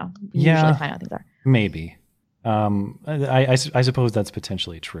 as, you usually find out things are. Maybe. I suppose that's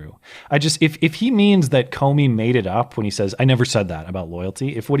potentially true. If he means that Comey made it up when he says, I never said that about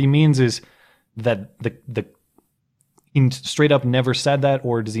loyalty, if what he means is that he straight up never said that,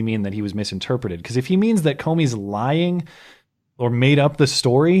 or does he mean that he was misinterpreted? Because if he means that Comey's lying or made up the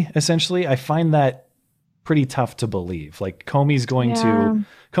story, essentially, I find that pretty tough to believe. Like Comey's going to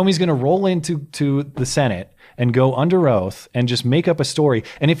roll into the Senate and go under oath and just make up a story.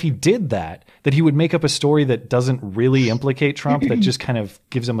 And if he did that he would make up a story that doesn't really implicate Trump, that just kind of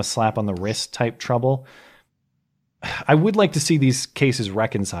gives him a slap on the wrist type trouble. I would like to see these cases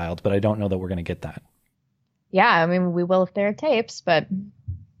reconciled, but I don't know that we're going to get that. Yeah, I mean, we will if there are tapes, but...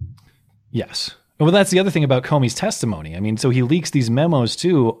 Yes. Well, that's the other thing about Comey's testimony. I mean, so he leaks these memos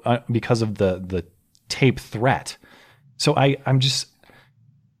too because of the tape threat. So I'm just...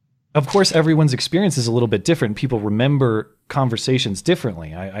 Of course, everyone's experience is a little bit different. People remember conversations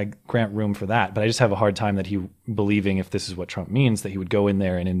differently. I grant room for that, but I just have a hard time that he believing, if this is what Trump means, that he would go in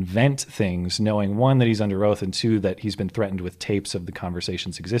there and invent things, knowing one, that he's under oath, and two, that he's been threatened with tapes of the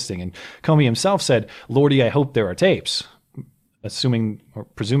conversations existing. And Comey himself said, Lordy, I hope there are tapes,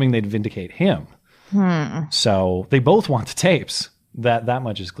 presuming they'd vindicate him. So they both want the tapes. That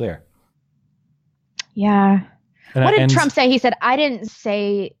much is clear. Yeah. What did Trump say? He said, I didn't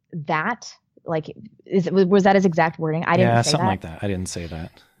say that. Like, was that his exact wording? I didn't say that. Yeah, something like that. I didn't say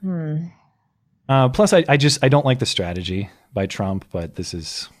that. Plus, I don't like the strategy by Trump, but this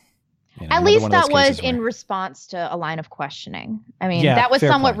is... At least that was in response to a line of questioning. I mean, that was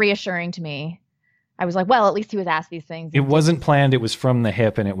somewhat reassuring to me. I was like, well, at least he was asked these things. It wasn't planned. It was from the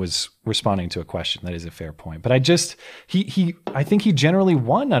hip, and it was responding to a question. That is a fair point. But I think he generally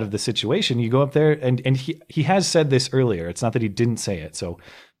won out of the situation. You go up there, and he has said this earlier. It's not that he didn't say it. So,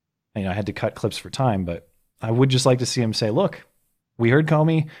 I had to cut clips for time, but I would just like to see him say, look, we heard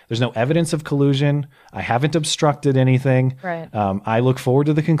Comey. There's no evidence of collusion. I haven't obstructed anything. Right. I look forward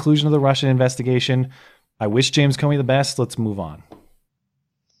to the conclusion of the Russian investigation. I wish James Comey the best. Let's move on.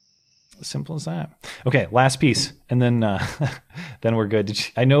 As simple as that. Okay, last piece, and then then we're good.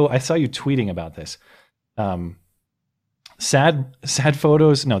 I saw you tweeting about this. Sad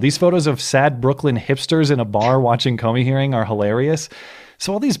photos. No, these photos of sad Brooklyn hipsters in a bar watching Comey hearing are hilarious.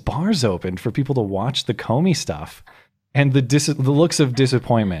 So all these bars opened for people to watch the Comey stuff, and the looks of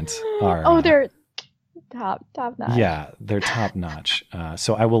disappointment are. They're top notch. Yeah, they're top notch.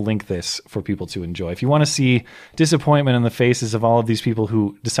 So I will link this for people to enjoy. If you want to see disappointment in the faces of all of these people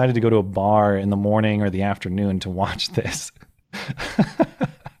who decided to go to a bar in the morning or the afternoon to watch this.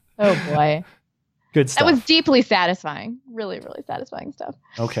 Oh boy. Good stuff. That was deeply satisfying. Really, really satisfying stuff.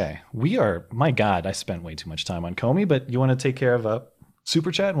 Okay. We are, my God, I spent way too much time on Comey, but you want to take care of a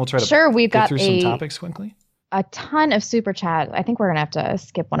super chat and we'll try to we've get got through some topics quickly? A ton of super chat. I think we're going to have to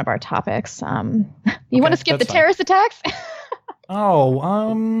skip one of our topics. You want to skip the terrorist attacks?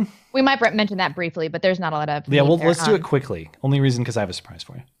 We might mention that briefly, but there's not a lot of. Yeah, well, let's do it quickly. Only reason because I have a surprise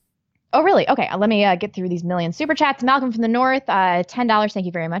for you. Oh, really? Okay, let me get through these million super chats. Malcolm from the North, $10. Thank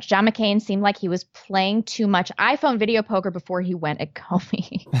you very much. John McCain seemed like he was playing too much iPhone video poker before he went at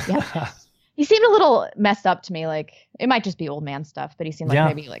Comey. Yeah. He seemed a little messed up to me. Like, it might just be old man stuff, but he seemed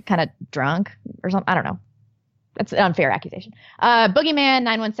like maybe like kind of drunk or something. I don't know. That's an unfair accusation. Boogeyman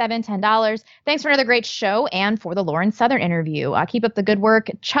 917, $10. Thanks for another great show and for the Lauren Southern interview. Keep up the good work.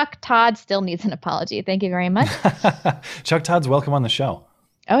 Chuck Todd still needs an apology. Thank you very much. Chuck Todd's welcome on the show.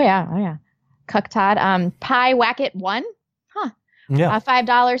 Oh yeah. Cuck Todd. Pie Wacket 1. Huh. Yeah.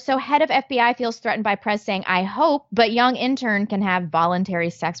 $5. So head of FBI feels threatened by press saying, I hope, but young intern can have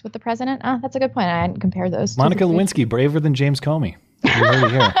voluntary sex with the president. Oh, that's a good point. I hadn't compared those. Monica Lewinsky, braver than James Comey. You heard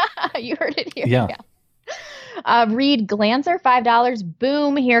it here. You heard it here. Yeah. Reed Glanzer, $5.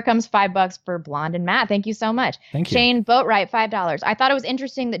 Boom. Here comes $5 for Blonde and Matt. Thank you so much. Thank you. Shane Boatwright, $5. I thought it was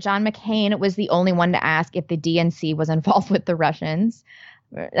interesting that John McCain was the only one to ask if the DNC was involved with the Russians.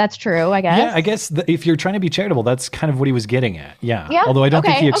 That's true, I guess. Yeah, I guess if you're trying to be charitable, that's kind of what he was getting at. Yeah. Although I don't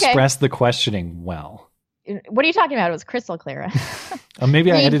think he expressed the questioning well. What are you talking about? It was crystal clear.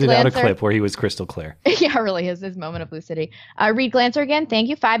 Maybe I edited out a clip where he was crystal clear. Yeah, really, his moment of lucidity. Reed Glanzer again, thank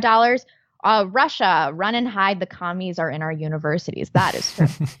you, $5. Russia, run and hide. The commies are in our universities. That is true.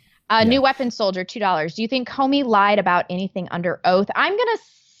 New Weapon Soldier, $2. Do you think Comey lied about anything under oath? I'm going to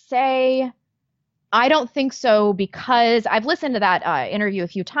say I don't think so, because I've listened to that interview a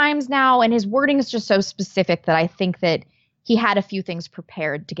few times now, and his wording is just so specific that I think that he had a few things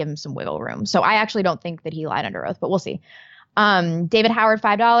prepared to give him some wiggle room. So I actually don't think that he lied under oath, but we'll see. David Howard,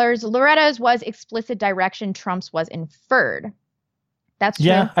 $5. Loretta's was explicit direction. Trump's was inferred. That's true.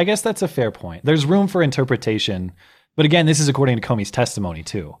 Yeah, I guess that's a fair point. There's room for interpretation. But again, this is according to Comey's testimony,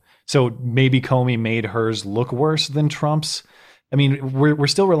 too. So maybe Comey made hers look worse than Trump's. I mean, we're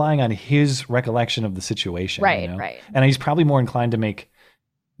still relying on his recollection of the situation. Right, you know? right. And he's probably more inclined to make,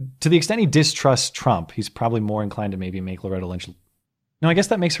 to the extent he distrusts Trump, he's probably more inclined to maybe make Loretta Lynch. No, I guess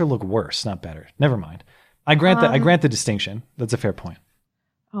that makes her look worse, not better. Never mind. I grant that. I grant the distinction. That's a fair point.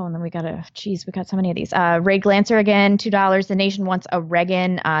 Oh, and then we got so many of these. Ray Glancer again, $2. The nation wants a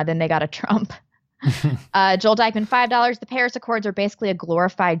Reagan, then they got a Trump. Joel Dykeman, $5. The Paris Accords are basically a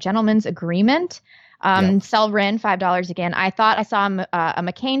glorified gentleman's agreement. Pr0n, $5 again. I thought I saw a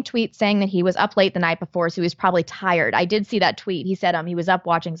McCain tweet saying that he was up late the night before, so he was probably tired. I did see that tweet. He said he was up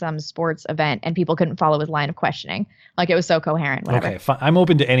watching some sports event and people couldn't follow his line of questioning. Like, it was so coherent. Whatever. Okay, fine. I'm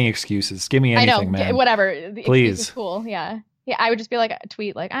open to any excuses. Give me anything, I know, man. whatever. The Please. Excuse is cool. Yeah. Yeah, I would just be like a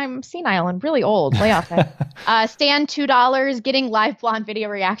tweet like, I'm senile and really old. Lay off that. Stan, $2. Getting live blonde video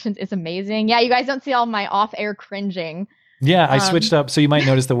reactions is amazing. Yeah, you guys don't see all my off-air cringing. Yeah, I switched up. So you might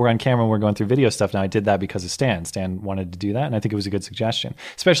notice that we're on camera and we're going through video stuff now. I did that because of Stan. Stan wanted to do that, and I think it was a good suggestion,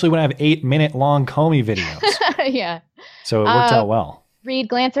 especially when I have 8-minute-long Comey videos. Yeah. So it worked out well. Reed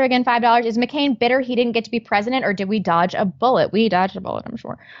Glancer again, $5. Is McCain bitter he didn't get to be president, or did we dodge a bullet? We dodged a bullet, I'm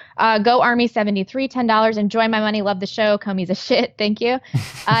sure. Go Army 73, $10. Enjoy my money. Love the show. Comey's a shit. Thank you.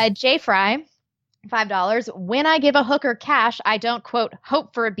 J Fry, $5. When I give a hooker cash, I don't, quote,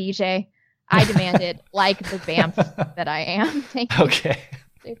 hope for a BJ. I demand it like the vamp that I am. Thank you. Okay.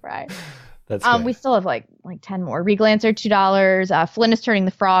 J Fry. That's good. We still have like 10 more. Reed Glancer, $2. Flynn is turning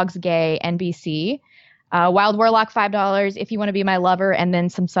the frogs gay. NBC. Wild Warlock, $5. If you want to be my lover, and then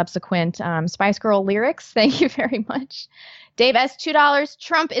some subsequent Spice Girl lyrics. Thank you very much. Dave S, $2.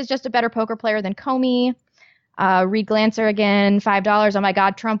 Trump is just a better poker player than Comey. Reed Glancer again, $5. Oh my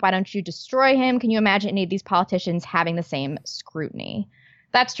God, Trump, why don't you destroy him? Can you imagine any of these politicians having the same scrutiny?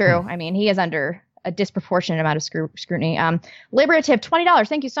 That's true. I mean, he is under a disproportionate amount of scrutiny. Liberative, $20.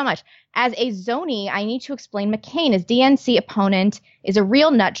 Thank you so much. As a Zoni, I need to explain McCain. His DNC opponent is a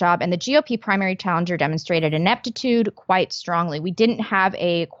real nut job, and the GOP primary challenger demonstrated ineptitude quite strongly. We didn't have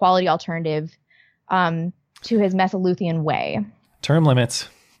a quality alternative to his Mesoluthian way. Term limits.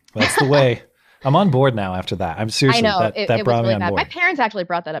 That's the way. I'm on board now after that. I'm seriously, I know, that it brought was really me on bad. board. My parents actually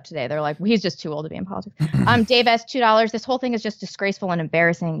brought that up today. They're like, well, he's just too old to be in politics. Dave S, $2. This whole thing is just disgraceful and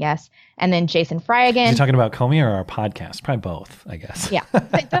embarrassing. Yes. And then Jason Fry again. Are you talking about Comey or our podcast? Probably both, I guess. Yeah.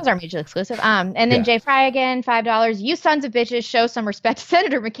 Those are mutually exclusive. And then Jay Fry again, $5. You sons of bitches, show some respect to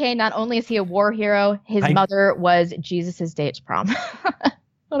Senator McCain. Not only is he a war hero, his mother was Jesus's date's prom.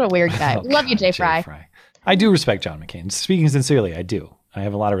 What a weird guy. Love you, Jay Fry. I do respect John McCain. Speaking sincerely, I do. I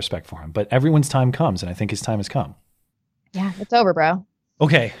have a lot of respect for him. But everyone's time comes, and I think his time has come. Yeah, it's over, bro.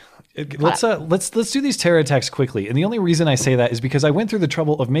 Okay. Let's do these terror attacks quickly. And the only reason I say that is because I went through the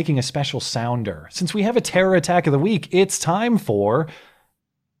trouble of making a special sounder. Since we have a terror attack of the week, it's time for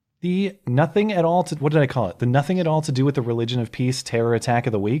the nothing at all to, what did I call it? The nothing at all to do with the religion of peace terror attack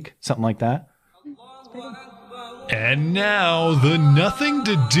of the week, something like that. And now the nothing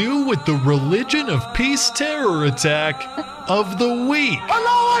to do with the religion of peace terror attack of the week.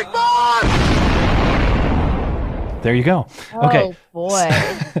 Allahu Akbar! There you go. Oh, okay. Boy.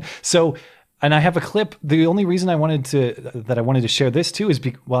 So, and I have a clip. The only reason I wanted to share this too is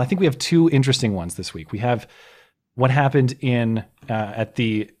I think we have two interesting ones this week. We have what happened in at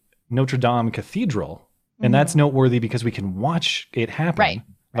the Notre Dame Cathedral, and that's noteworthy because we can watch it happen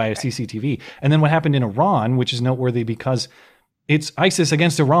via CCTV. And then what happened in Iran, which is noteworthy because it's ISIS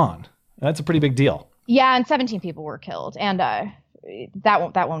against Iran. That's a pretty big deal. Yeah, and 17 people were killed, and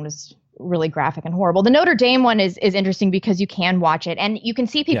that one was really graphic and horrible. The Notre Dame one is interesting because you can watch it and you can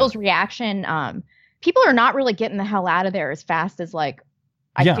see people's reaction. People are not really getting the hell out of there as fast as like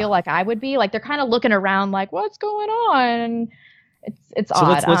I feel like I would be. Like they're kind of looking around like, what's going on? It's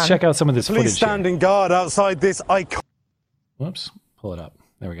odd. Let's check out some of this footage. Police standing guard outside this iconic. Whoops, pull it up.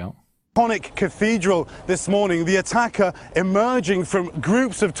 There we go. Iconic cathedral this morning. The attacker emerging from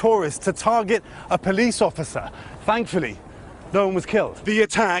groups of tourists to target a police officer. Thankfully, no one was killed. The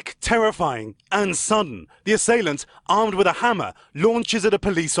attack, terrifying and sudden. The assailant, armed with a hammer, launches at a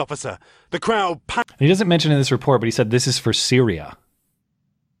police officer. The crowd... He doesn't mention in this report, but he said this is for Syria.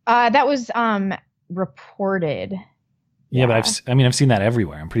 That was reported. Yeah, but I've seen that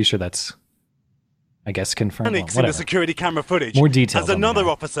everywhere. I'm pretty sure that's, I guess, confirmed. Panics in the security camera footage. More details. As another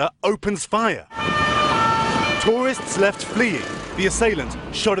officer opens fire. Tourists left fleeing. The assailant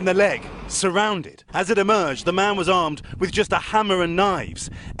shot in the leg. Surrounded. As it emerged, the man was armed with just a hammer and knives.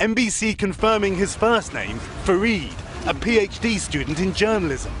 NBC confirming his first name, Farid, a PhD student in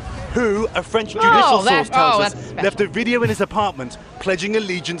journalism, who, a French judicial source tells us, left a video in his apartment pledging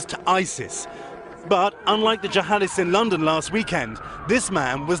allegiance to ISIS. But unlike the jihadists in London last weekend, this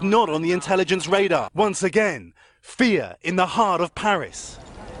man was not on the intelligence radar. Once again, fear in the heart of Paris.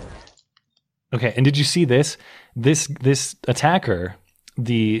 Okay, and did you see this? This attacker,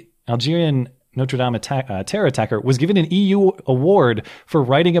 the Algerian Notre Dame terror attacker, was given an EU award for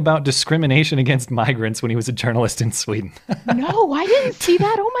writing about discrimination against migrants when he was a journalist in Sweden. No, I didn't see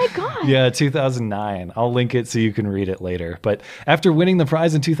that. Oh my God. Yeah, 2009. I'll link it so you can read it later. But after winning the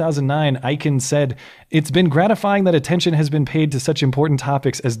prize in 2009, Eichen said, "It's been gratifying that attention has been paid to such important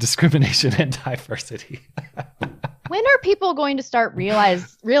topics as discrimination and diversity." When are people going to start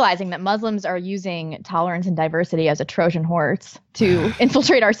realizing that Muslims are using tolerance and diversity as a Trojan horse to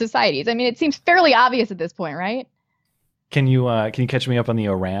infiltrate our societies? I mean, it seems fairly obvious at this point, right? Can you catch me up on the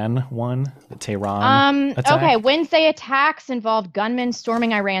Iran one, the Tehran attack? Okay, Wednesday attacks involved gunmen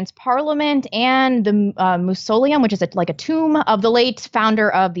storming Iran's parliament and the mausoleum, which is like a tomb of the late founder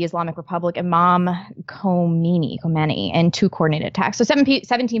of the Islamic Republic, Imam Khomeini, and two coordinated attacks. So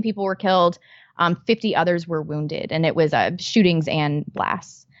 17 people were killed. 50 others were wounded, and it was shootings and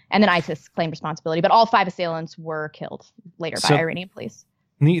blasts. And then ISIS claimed responsibility, but all 5 assailants were killed later by Iranian police.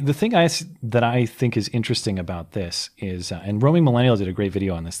 The thing that I think is interesting about this is, and Roaming Millennial did a great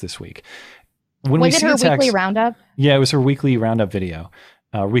video on this week. Was it her weekly roundup? Yeah, it was her weekly roundup video,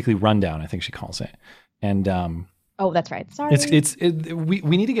 weekly rundown, I think she calls it. And oh, that's right. Sorry. We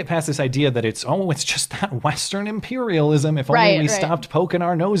need to get past this idea that it's just that Western imperialism. If only we stopped poking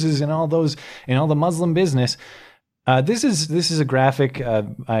our noses in all the Muslim business. This is a graphic.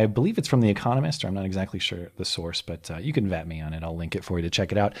 I believe it's from The Economist, or I'm not exactly sure the source, but you can vet me on it. I'll link it for you to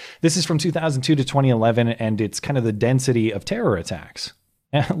check it out. This is from 2002 to 2011, and it's kind of the density of terror attacks.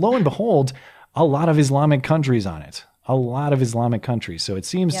 And lo and behold, a lot of Islamic countries on it. A lot of Islamic countries. So it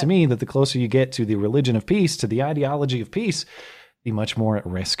seems to me that the closer you get to the religion of peace, to the ideology of peace, the much more at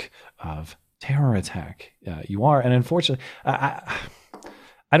risk of terror attack you are. And unfortunately,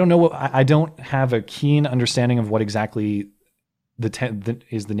 I don't know. I don't have a keen understanding of what exactly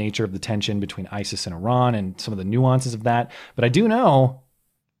is the nature of the tension between ISIS and Iran and some of the nuances of that. But I do know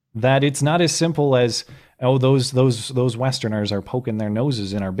that it's not as simple as, oh, those Westerners are poking their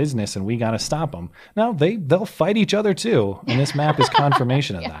noses in our business and we got to stop them. No, they'll fight each other too. And this map is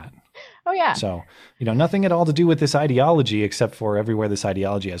confirmation of that. Oh, yeah. So, nothing at all to do with this ideology, except for everywhere this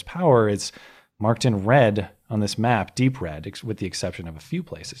ideology has power, it's marked in red on this map, deep red, with the exception of a few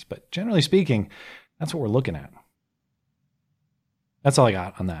places. But generally speaking, that's what we're looking at. That's all I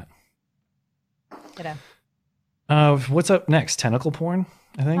got on that. What's up next? Tentacle porn,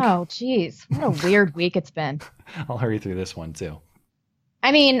 I think. Oh, geez. What a weird week it's been. I'll hurry through this one, too.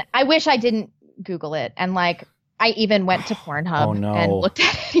 I mean, I wish I didn't Google it. And like, I even went to Pornhub and looked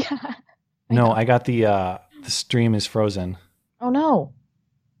at it. Yeah. No, I got the stream is frozen. Oh no.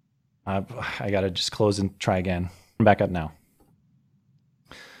 I got to just close and try again. I'm back up now.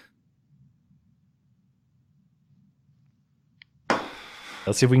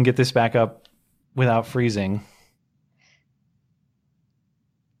 Let's see if we can get this back up without freezing.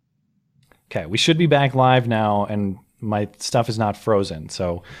 Okay, we should be back live now, and my stuff is not frozen.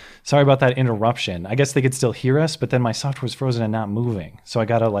 So sorry about that interruption. I guess they could still hear us, but then my software is frozen and not moving. So I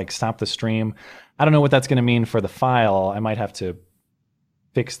got to like stop the stream. I don't know what that's going to mean for the file. I might have to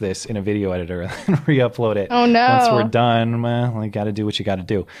fix this in a video editor and re-upload it. Oh no. Once we're done, well, you got to do what you got to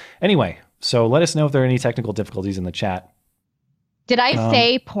do. Anyway, so let us know if there are any technical difficulties in the chat. Did I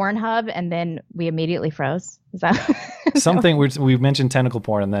say Pornhub and then we immediately froze? Is that something? We mentioned tentacle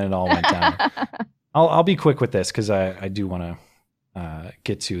porn and then it all went down. I'll be quick with this because I do want to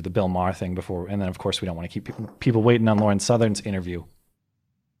get to the Bill Maher thing before, and then of course we don't want to keep people waiting on Lauren Southern's interview.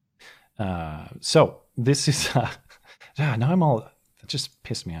 So this is now I'm all that just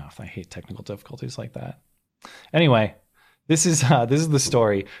pissed me off. I hate technical difficulties like that. Anyway, this is the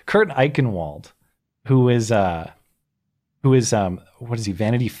story. Kurt Eichenwald, who is what is he?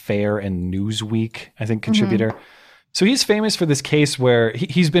 Vanity Fair and Newsweek, I think, contributor. Mm-hmm. So he's famous for this case where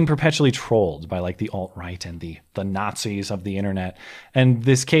he's been perpetually trolled by like the alt-right and the Nazis of the internet. And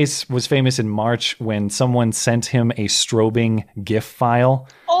this case was famous in March when someone sent him a strobing GIF file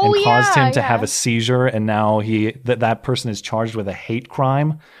and caused him to have a seizure. And now that person is charged with a hate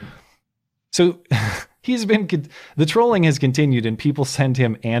crime. So the trolling has continued and people send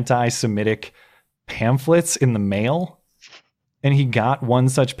him anti-Semitic pamphlets in the mail. And he got one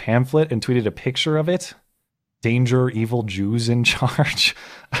such pamphlet and tweeted a picture of it. Danger, evil Jews in charge,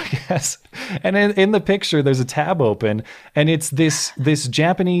 I guess. And in the picture, there's a tab open, and it's this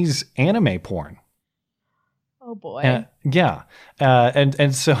Japanese anime porn. Oh boy. Yeah.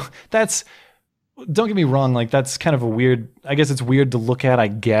 And so that's, don't get me wrong, like that's kind of a weird, I guess it's weird to look at, I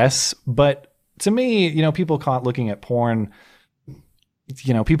guess. But to me, people caught looking at porn,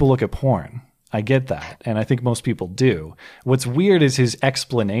 people look at porn. I get that, and I think most people do. What's weird is his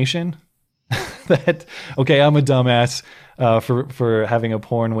explanation that, okay, I'm a dumbass for having a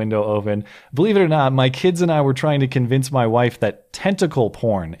porn window open. Believe it or not, my kids and I were trying to convince my wife that tentacle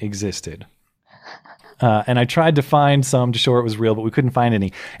porn existed. And I tried to find some to show it was real, but we couldn't find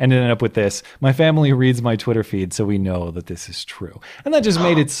any. And it ended up with this. My family reads my Twitter feed, so we know that this is true. And that just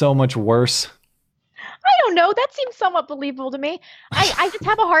made it so much worse. I don't know. That seems somewhat believable to me. I just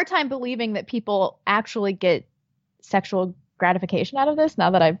have a hard time believing that people actually get sexual gratification out of this.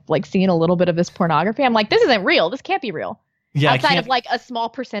 Now that I've like seen a little bit of this pornography, I'm like, this isn't real. This can't be real. Yeah, outside of like a small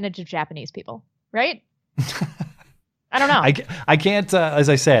percentage of Japanese people, right? I don't know. I can't. As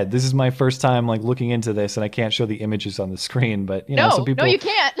I said, this is my first time like looking into this, and I can't show the images on the screen. But some people, no, you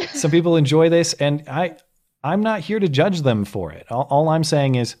can't. Some people enjoy this, and I'm not here to judge them for it. All I'm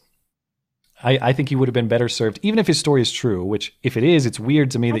saying is, I think he would have been better served, even if his story is true, which if it is, it's weird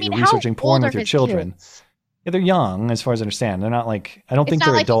to me that you're researching porn with your children. Kids? Yeah, they're young, as far as I understand. They're not like, I don't think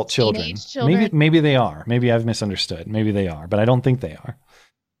they're like adult children. Maybe they are. Maybe I've misunderstood. Maybe they are, but I don't think they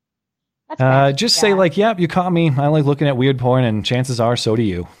are. Just say like, yep, you caught me. I like looking at weird porn, and chances are so do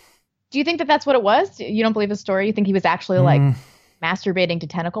you. Do you think that that's what it was? You don't believe his story? You think he was actually like masturbating to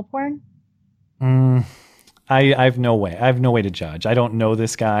tentacle porn? I have no way. I have no way to judge. I don't know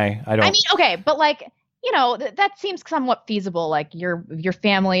this guy. I mean, okay, but like, that seems somewhat feasible. Like your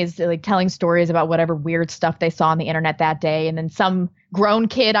family is like telling stories about whatever weird stuff they saw on the internet that day, and then some grown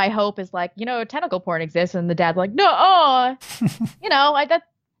kid, I hope, is like, tentacle porn exists, and the dad's like, no,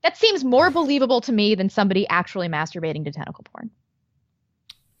 that seems more believable to me than somebody actually masturbating to tentacle porn.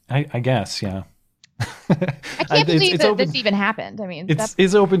 I guess, yeah. I can't believe that this even happened. I mean,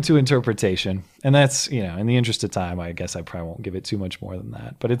 it's open to interpretation, and that's in the interest of time, I guess I probably won't give it too much more than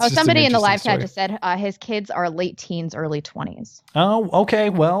that. But it's just somebody in the live chat just said his kids are late teens, early 20s. Oh, okay.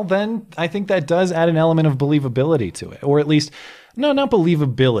 Well, then I think that does add an element of believability to it, or at least not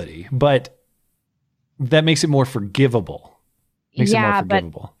believability, but that makes it more forgivable. But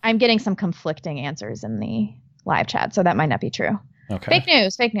I'm getting some conflicting answers in the live chat, so that might not be true. Okay.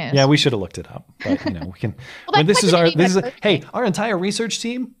 Fake news. Yeah, we should have looked it up, but we can. Hey, our entire research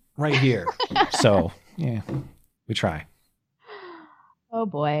team right here. So yeah, we try. Oh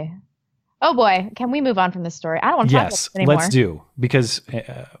boy. Can we move on from this story? I don't want to talk about this anymore. Let's do, because there's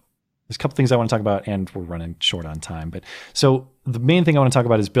a couple things I want to talk about, and we're running short on time. But so the main thing I want to talk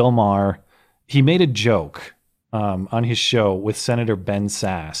about is Bill Maher. He made a joke on his show with Senator Ben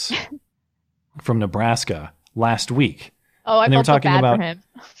Sasse from Nebraska last week. Oh, I and they were felt so talking bad about for him.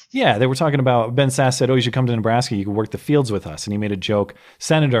 Yeah, they were talking about Ben Sass said, "Oh, you should come to Nebraska. You could work the fields with us." And he made a joke,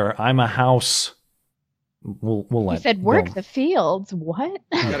 "Senator, I'm a House." We'll let. He said, "Work the fields." What?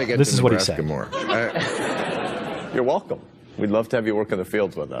 This is what he said. More. You're welcome. We'd love to have you work in the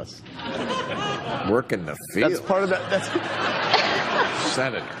fields with us. Work in the field. That's part of that. That's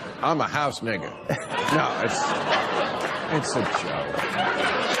Senator, I'm a House nigga. No, it's a joke.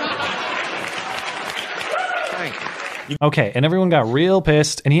 Thank you. Okay, and everyone got real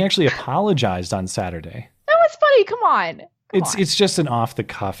pissed, and he actually apologized on Saturday. That was funny. Come on. It's just an off the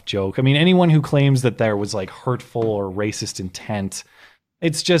cuff joke. I mean, anyone who claims that there was like hurtful or racist intent,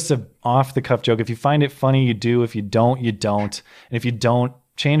 it's just a off the cuff joke. If you find it funny, you do. If you don't, you don't. And if you don't,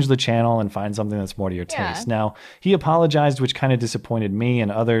 change the channel and find something that's more to your taste. Now, he apologized, which kind of disappointed me and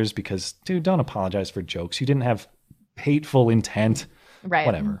others because, dude, don't apologize for jokes. You didn't have hateful intent. Right.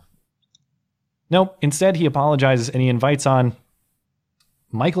 Whatever. Nope. Instead, he apologizes and he invites on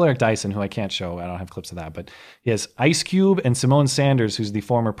Michael Eric Dyson, who I can't show. I don't have clips of that. But he has Ice Cube and Simone Sanders, who's the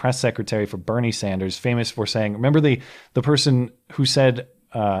former press secretary for Bernie Sanders, famous for saying, remember the person who said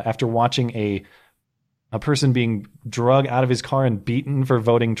after watching a person being drug out of his car and beaten for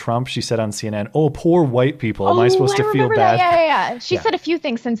voting Trump, she said on CNN, "Oh, poor white people. Am I supposed to feel bad?" Yeah. She said a few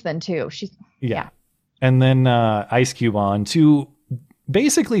things since then, too. Yeah. And then Ice Cube on to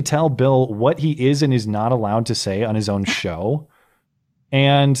basically tell Bill what he is and is not allowed to say on his own show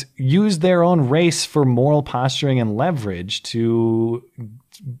and use their own race for moral posturing and leverage to,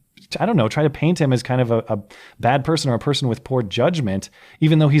 I don't know, try to paint him as kind of a bad person or a person with poor judgment,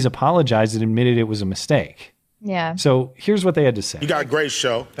 even though he's apologized and admitted it was a mistake. Yeah. So here's what they had to say. You got a great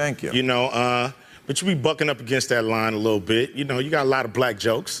show. Thank you. You know, but you be bucking up against that line a little bit. You know, you got a lot of black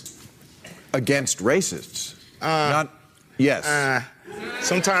jokes. Against racists. Yes.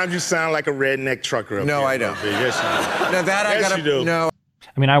 Sometimes you sound like a redneck trucker. No, I don't. Yes, you do. Now that I gotta you do. no.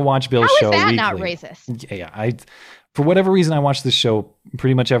 I mean, I watch Bill's How is show that weekly. not racist? Yeah. For whatever reason, I watch this show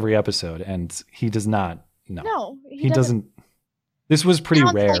pretty much every episode, and he does not. No, he doesn't. This was pretty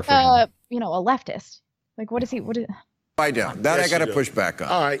rare like for him. a leftist. Like, what is he? I don't. That I got to push back on.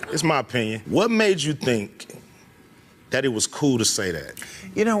 All right, it's my opinion. What made you think that it was cool to say that?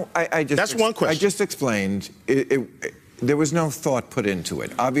 You know, I just... That's one question. I just explained. There was no thought put into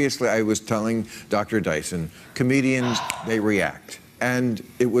it. Obviously, I was telling Dr. Dyson, comedians, they react. And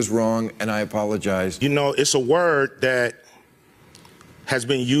it was wrong, and I apologize. You know, it's a word that has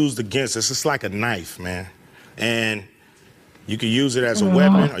been used against us. It's like a knife, man. And you can use it as a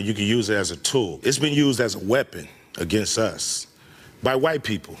weapon or you can use it as a tool. It's been used as a weapon against us by white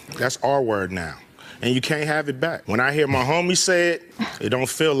people. That's our word now. And you can't have it back. When I hear my homie say it, it don't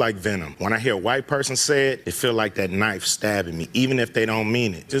feel like venom. When I hear a white person say it, it feel like that knife stabbing me, even if they don't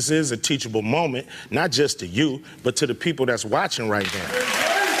mean it. This is a teachable moment, not just to you, but to the people that's watching right now. You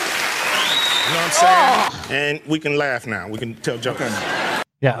know what I'm saying? And we can laugh now. We can tell jokes.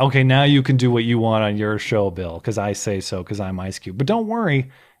 Yeah, okay, now you can do what you want on your show, Bill, because I say so, because I'm Ice Cube. But don't worry,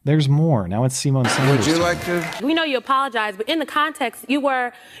 there's more. Now it's Simone Sanders. Would you like to? We know you apologized, but in the context, you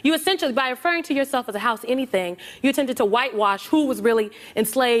essentially, by referring to yourself as a house anything, you attempted to whitewash who was really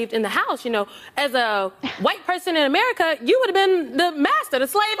enslaved in the house. You know, as a white person in America, you would have been the master, the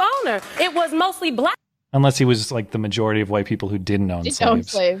slave owner. It was mostly black. Unless he was like the majority of white people who didn't own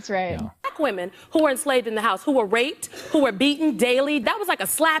slaves. Right. Yeah. Black women who were enslaved in the house, who were raped, who were beaten daily. That was like a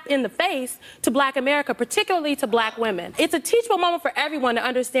slap in the face to black America, particularly to black women. It's a teachable moment for everyone to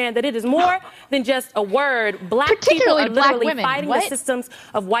understand that it is more than just a word. Black people are literally fighting the systems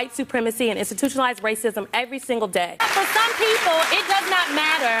of white supremacy and institutionalized racism every single day. For some people, it does not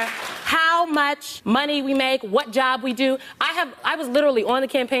matter how much money we make, what job we do. I was literally on the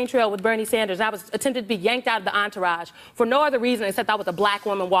campaign trail with Bernie Sanders. I was attempted to be yanked out of the entourage for no other reason except I was a black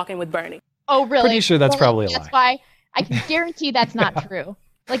woman walking with Bernie. Oh, really? Pretty sure that's probably a lie. That's why I can guarantee that's not true.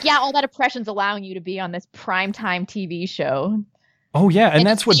 Like, yeah, all that oppression's allowing you to be on this primetime TV show. Oh, yeah, and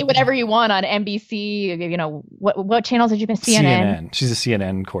that's what... Say whatever you want on NBC, you know, what channels did you miss? CNN? She's a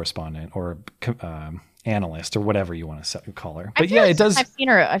CNN correspondent or analyst or whatever you want to call her. But yeah, it does... I've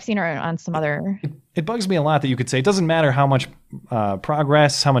seen her on some other... It bugs me a lot that you could say it doesn't matter how much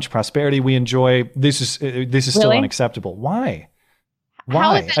progress, how much prosperity we enjoy. This is still unacceptable. Why?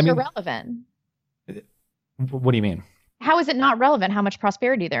 How is that irrelevant? What do you mean? How is it not relevant how much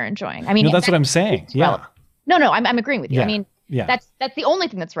prosperity they're enjoying? I mean, that's what I'm saying. Yeah. No, I'm agreeing with you. Yeah. I mean, yeah. That's the only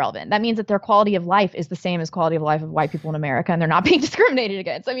thing that's relevant. That means that their quality of life is the same as quality of life of white people in America, and they're not being discriminated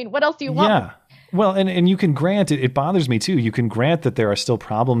against. I mean, what else do you want? Yeah. Well, and you can grant it bothers me too. You can grant that there are still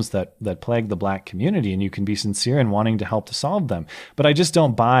problems that plague the black community, and you can be sincere in wanting to help to solve them. But I just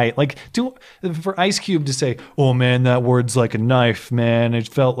don't buy, like, for Ice Cube to say, "Oh man, that word's like a knife, man. It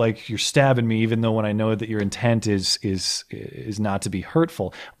felt like you're stabbing me," even though when I know that your intent is not to be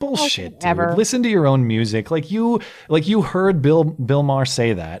hurtful. Bullshit, dude. Listen to your own music. Like you heard Bill Maher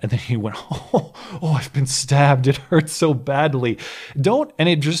say that, and then he went, "Oh, I've been stabbed. It hurts so badly." And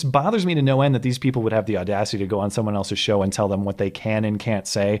it just bothers me to no end that these people would have the audacity to go on someone else's show and tell them what they can and can't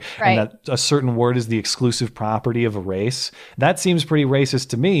say, and that a certain word is the exclusive property of a race. That seems pretty racist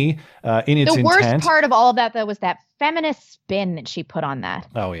to me in its intent. The worst part of all of that, though, was that feminist spin that she put on that.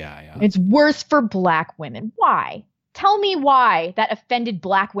 Oh, yeah. It's worse for black women. Why? Tell me why that offended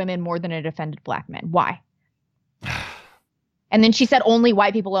black women more than it offended black men. Why? And then she said only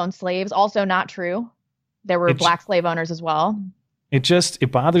white people own slaves. Also not true. There were black slave owners as well.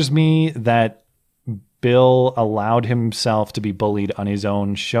 It bothers me that Bill allowed himself to be bullied on his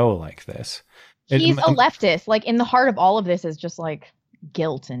own show like this. He's a leftist. Like, in the heart of all of this is just like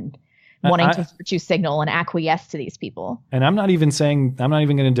guilt and wanting to virtue signal and acquiesce to these people. And I'm not even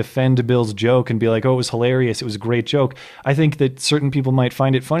going to defend Bill's joke and be like, "Oh, it was hilarious. It was a great joke." I think that certain people might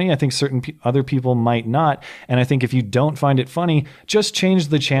find it funny. I think certain other people might not. And I think if you don't find it funny, just change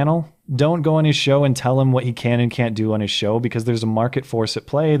the channel. Don't go on his show and tell him what he can and can't do on his show, because there's a market force at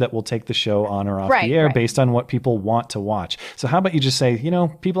play that will take the show on or off the air based on what people want to watch. So how about you just say,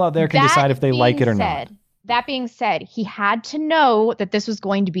 people out there can decide if they like it or not. That being said, he had to know that this was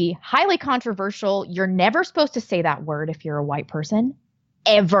going to be highly controversial. You're never supposed to say that word if you're a white person,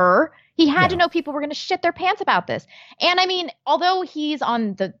 ever. He had to know people were going to shit their pants about this. And I mean, although he's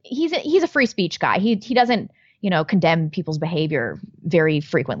a free speech guy, he doesn't, condemn people's behavior very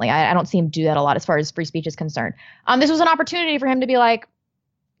frequently. I don't see him do that a lot as far as free speech is concerned. This was an opportunity for him to be like,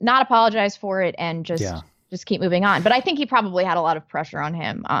 not apologize for it and just keep moving on. But I think he probably had a lot of pressure on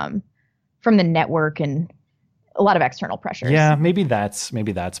him from the network and a lot of external pressures. Yeah, maybe that's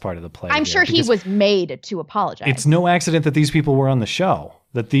part of the play. I'm sure he was made to apologize. It's no accident that these people were on the show,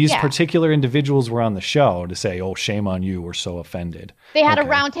 that these particular individuals were on the show to say, "Oh, shame on you, we're so offended." They had a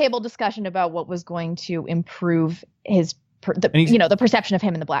roundtable discussion about what was going to improve the perception of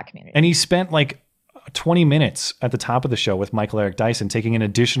him in the black community. And he spent like 20 minutes at the top of the show with Michael Eric Dyson taking an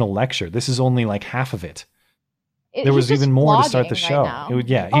additional lecture. This is only like half of it. There was even more to start the show.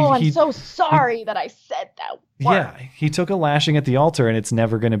 I'm so sorry that I said that word. Yeah, he took a lashing at the altar, and it's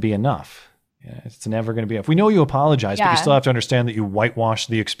never going to be enough. It's never going to be enough. We know you apologize, but you still have to understand that you whitewashed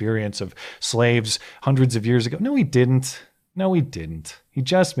the experience of slaves hundreds of years ago. No, he didn't. He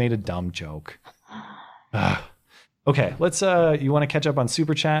just made a dumb joke. Okay, let's. You want to catch up on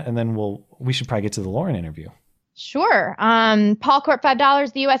Super Chat, and then we should probably get to the Lauren interview. Sure. Paul Corp,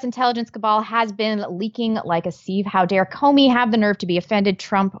 $5. The U.S. intelligence cabal has been leaking like a sieve. How dare Comey have the nerve to be offended?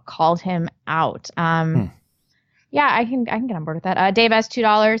 Trump called him out. Yeah, I can get on board with that. Dave S,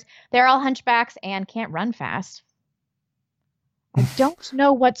 $2. They're all hunchbacks and can't run fast. I don't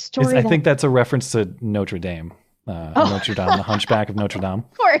know what story. I think that's a reference to Notre Dame. Notre Dame, the Hunchback of Notre Dame.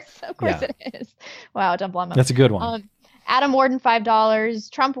 Of course it is. Wow, don't blame me. That's a good one. Adam Warden,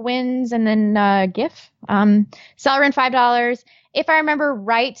 $5. Trump wins, and then GIF. Celerin, $5. If I remember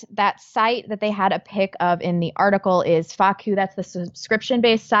right, that site that they had a pic of in the article is Faku. That's the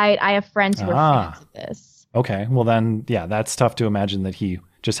subscription-based site. I have friends who are fans of this. Okay, well then, yeah, that's tough to imagine that he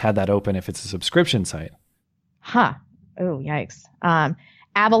just had that open if it's a subscription site. Huh. Oh, yikes.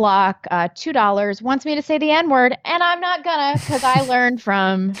 Avalok, $2, wants me to say the N-word, and I'm not gonna, because I learned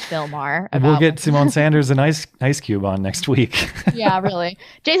from Bill Maher. We'll get Simone Sanders and Ice Cube on next week. Yeah, really.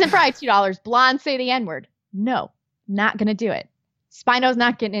 Jason Fry, $2, blonde, say the N-word. No, not gonna do it. Spino's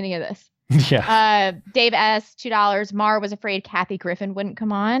not getting any of this. Yeah. Dave S, $2, Maher was afraid Kathy Griffin wouldn't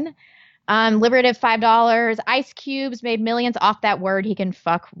come on. Liberative, $5, Ice Cube's made millions off that word. He can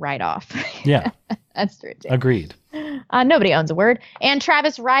fuck right off. Yeah. That's true, too. Agreed. Nobody owns a word. And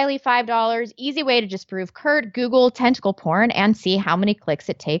Travis Riley, $5. Easy way to disprove Kurt. Google tentacle porn and see how many clicks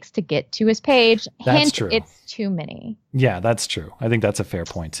it takes to get to his page. That's true. It's too many. Yeah, that's true. I think that's a fair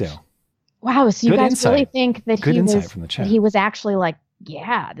point, too. Wow. So you guys really think that he was actually like,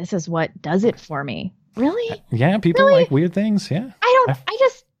 yeah, this is what does it for me. Really? Yeah. People like weird things. Yeah. I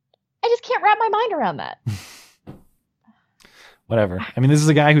just can't wrap my mind around that. Whatever. I mean, this is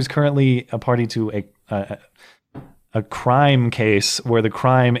a guy who's currently a party to a crime case where the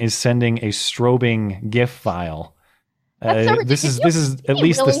crime is sending a strobing GIF file. That's so ridiculous. This is at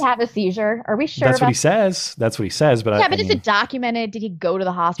least really have a seizure. Are we sure? That's what he says. But is it documented? Did he go to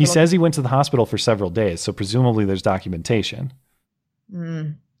the hospital? He says he went to the hospital for several days, so presumably there's documentation. I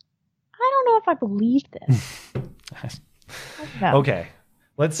don't know if I believe this. No. Okay.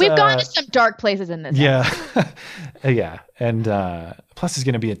 We've gone to some dark places in this. Yeah. Yeah. And plus it's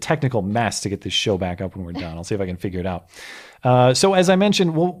going to be a technical mess to get this show back up when we're done. I'll see if I can figure it out. So as I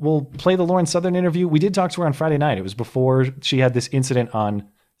mentioned, we'll play the Lauren Southern interview. We did talk to her on Friday night. It was before she had this incident on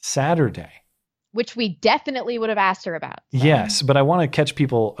Saturday. Which we definitely would have asked her about. So. Yes, but I want to catch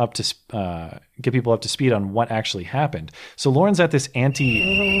people up to get people up to speed on what actually happened. So Lauren's at this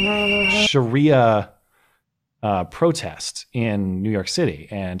anti-Sharia protest in New York City,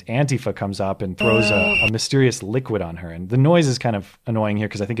 and Antifa comes up and throws a mysterious liquid on her. And the noise is kind of annoying here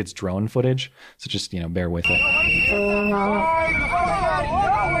because I think it's drone footage. So just, bear with it.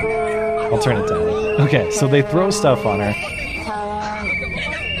 I'll turn it down. Okay, so they throw stuff on her.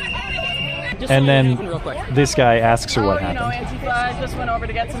 And then this guy asks her what happened. Antifa just went over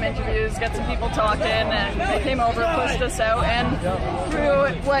to get some interviews, get some people talking, and they came over, pushed us out, and threw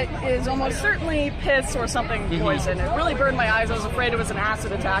what is almost certainly piss or something poison. It really burned my eyes. I was afraid it was an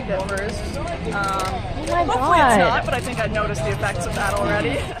acid attack at first. Hopefully it's not, but I think I'd noticed the effects of that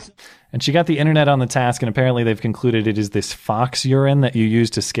already. And she got the internet on the task, and apparently they've concluded it is this fox urine that you use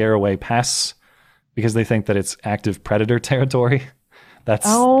to scare away pests because they think that it's active predator territory.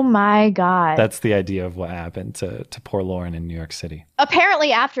 Oh my God. That's the idea of what happened to poor Lauren in New York City.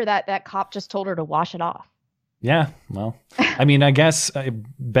 Apparently after that cop just told her to wash it off. Yeah, well, I mean, I guess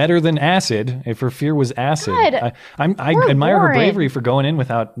better than acid. If her fear was acid, I admire her bravery for going in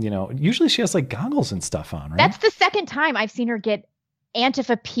without, usually she has like goggles and stuff on, right? That's the second time I've seen her get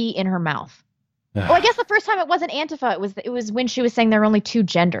Antifa pee in her mouth. Well, I guess the first time it wasn't Antifa. It was when she was saying there are only two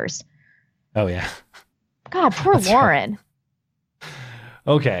genders. Oh yeah. God, poor Lauren. Right.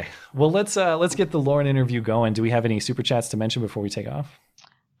 Okay, well let's get the Lauren interview going. Do we have any super chats to mention before we take off?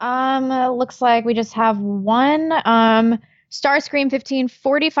 Looks like we just have one. Starscream 15,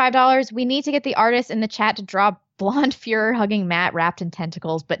 $45. We need to get the artist in the chat to draw blonde Fuhrer hugging Matt wrapped in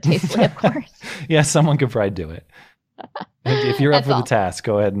tentacles, but tastefully, of course. Yeah, someone could probably do it. If you're up for the task,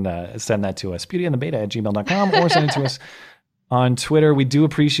 go ahead and send that to us. beautyandthebeta@gmail.com or send it to us on Twitter. We do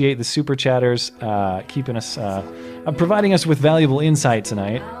appreciate the super chatters keeping us, providing us with valuable insight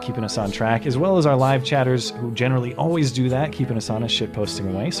tonight, keeping us on track, as well as our live chatters who generally always do that, keeping us honest, shit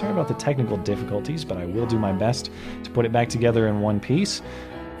posting away. Sorry about the technical difficulties, but I will do my best to put it back together in one piece.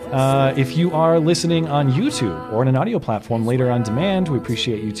 If you are listening on YouTube or on an audio platform later on demand, we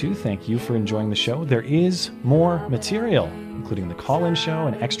appreciate you too. Thank you for enjoying the show. There is more material, including the call-in show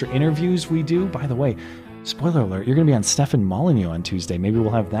and extra interviews we do. By the way, spoiler alert, you're going to be on Stefan Molyneux on Tuesday. Maybe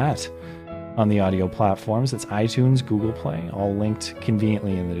we'll have that on the audio platforms. That's iTunes, Google Play, all linked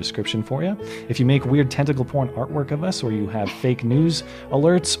conveniently in the description for you. If you make weird tentacle porn artwork of us, or you have fake news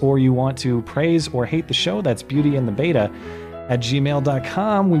alerts, or you want to praise or hate the show, that's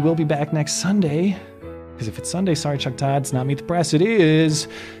beautyandthebeta@gmail.com. We will be back next Sunday. Because if it's Sunday, sorry Chuck Todd, it's not Meet the Press, it is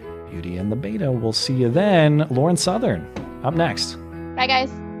Beauty and the Beta. We'll see you then. Lauren Southern, up next. Bye,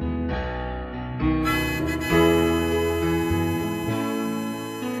 guys.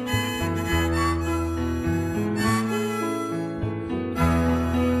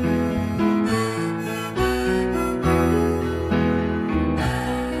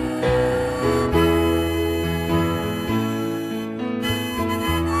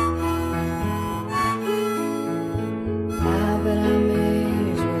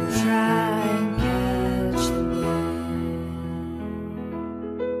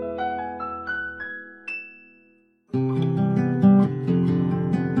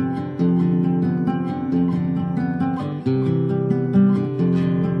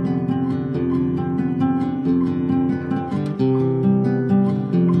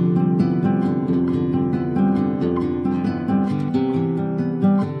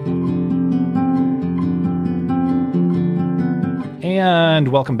 And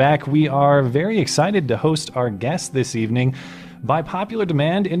welcome back. We are very excited to host our guest this evening. By popular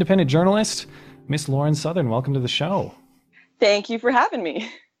demand, independent journalist, Miss Lauren Southern. Welcome to the show. Thank you for having me.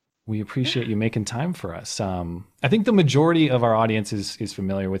 We appreciate you making time for us. I think the majority of our audience is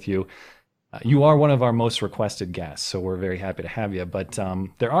familiar with you. You are one of our most requested guests, so we're very happy to have you. But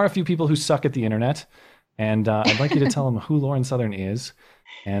there are a few people who suck at the internet, and I'd like you to tell them who Lauren Southern is,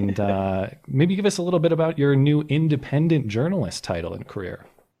 and maybe give us a little bit about your new independent journalist title and career.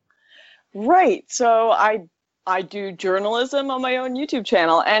 Right. So I do journalism on my own YouTube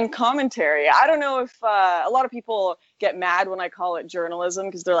channel and commentary. I don't know if a lot of people get mad when I call it journalism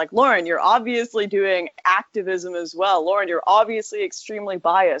because they're like, Lauren, you're obviously doing activism as well. Lauren, you're obviously extremely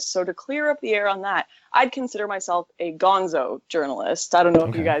biased. So to clear up the air on that, I'd consider myself a gonzo journalist. I don't know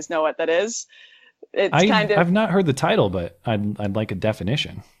if you guys know what that is. It's I've not heard the title, but I'd like a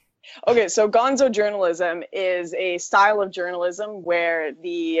definition. Okay, so gonzo journalism is a style of journalism where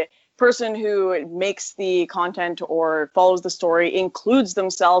the person who makes the content or follows the story includes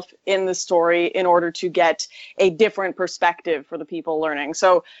themselves in the story in order to get a different perspective for the people learning.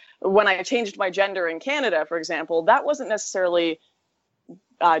 So when I changed my gender in Canada, for example, that wasn't necessarily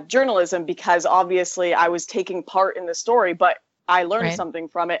journalism, because obviously I was taking part in the story, but I learned something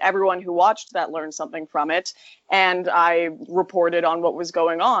from it. Everyone who watched that learned something from it. And I reported on what was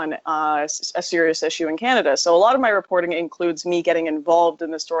going on, a serious issue in Canada. So a lot of my reporting includes me getting involved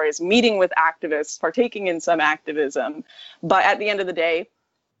in the stories, meeting with activists, partaking in some activism. But at the end of the day,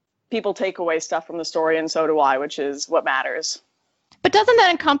 people take away stuff from the story, and so do I, which is what matters. But doesn't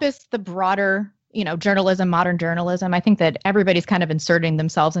that encompass the broader, journalism, modern journalism? I think that everybody's kind of inserting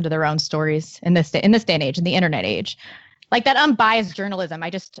themselves into their own stories in this day and age, in the internet age. Like that unbiased journalism,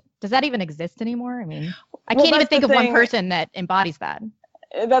 does that even exist anymore? I mean, I can't even think of one person that embodies that.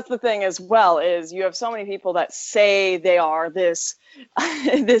 That's the thing as well, is you have so many people that say they are this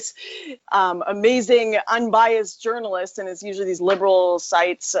amazing unbiased journalist, and it's usually these liberal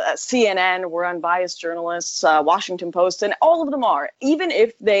sites, CNN, we're unbiased journalists, Washington Post, and all of them are. Even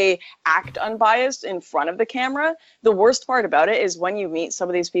if they act unbiased in front of the camera, the worst part about it is when you meet some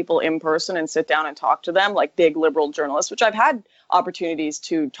of these people in person and sit down and talk to them, like big liberal journalists, which I've had opportunities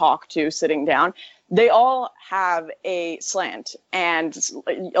to talk to sitting down. They all have a slant, and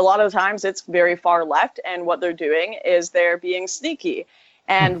a lot of the times it's very far left, and what they're doing is they're being sneaky.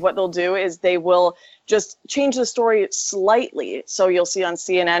 And what they'll do is they will just change the story slightly. So you'll see on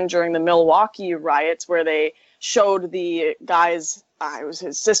CNN during the Milwaukee riots where they showed the guy's, it was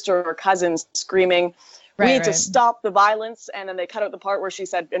his sister or cousin screaming, we need to stop the violence, and then they cut out the part where she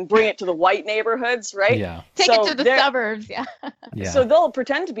said, and bring it to the white neighborhoods, right? Yeah. Take it to the suburbs, yeah. So they'll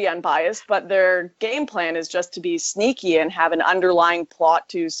pretend to be unbiased, but their game plan is just to be sneaky and have an underlying plot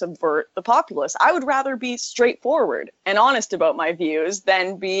to subvert the populace. I would rather be straightforward and honest about my views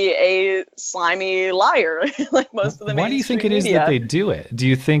than be a slimy liar like most of the mainstream media. Why do you think it is that they do it? Do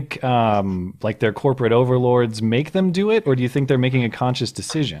you think like their corporate overlords make them do it, or do you think they're making a conscious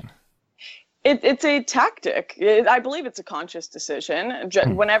decision? It's a tactic. I believe it's a conscious decision.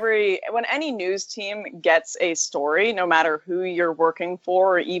 When any news team gets a story, no matter who you're working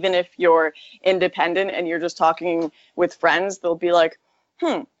for, or even if you're independent and you're just talking with friends, they'll be like,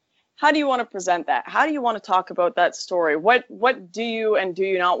 how do you want to present that? How do you want to talk about that story? What do you and do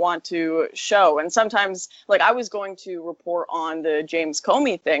you not want to show? And sometimes, like, I was going to report on the James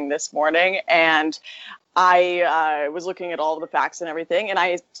Comey thing this morning, and I was looking at all of the facts and everything, and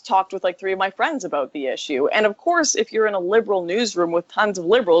I talked with like 3 of my friends about the issue. And of course, if you're in a liberal newsroom with tons of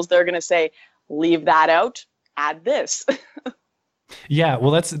liberals, they're going to say, leave that out, add this. Yeah,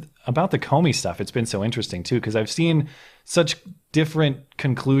 well, that's about the Comey stuff. It's been so interesting, too, because I've seen such different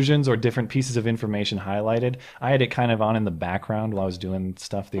conclusions or different pieces of information highlighted. I had it kind of on in the background while I was doing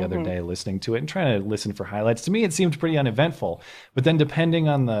stuff the other day, listening to it and trying to listen for highlights. To me, it seemed pretty uneventful. But then depending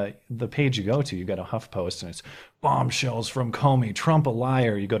on the page you go to, you got a HuffPost and it's bombshells from Comey, Trump a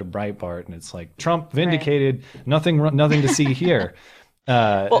liar. You go to Breitbart and it's like Trump vindicated, nothing to see here.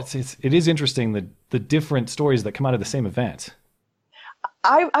 It is interesting the different stories that come out of the same event.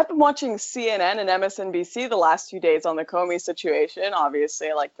 I've been watching CNN and MSNBC the last few days on the Comey situation.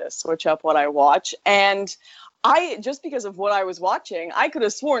 Obviously, I like to switch up what I watch. And just because of what I was watching, I could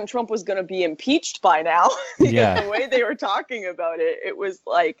have sworn Trump was going to be impeached by now. The way they were talking about it, it was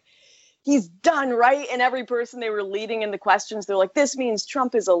like, he's done, right? And every person they were leading in the questions, they're like, this means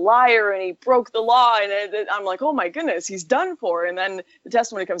Trump is a liar and he broke the law. And I'm like, oh my goodness, he's done for. And then the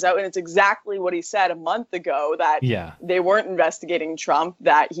testimony comes out and it's exactly what he said a month ago, that they weren't investigating Trump,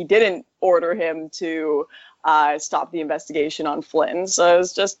 that he didn't order him to stop the investigation on Flynn. So it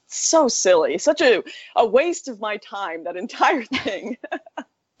was just so silly, such a waste of my time, that entire thing.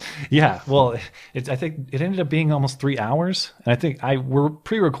 Yeah, well, I think it ended up being almost 3 hours. And I think we're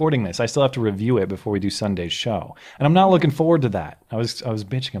pre-recording this. I still have to review it before we do Sunday's show. And I'm not looking forward to that. I was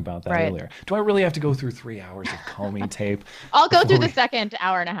bitching about that earlier. Do I really have to go through 3 hours of Comey tape? I'll go through the second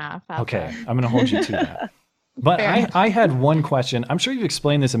hour and a half. Okay, I'm going to hold you to that. But I had one question. I'm sure you've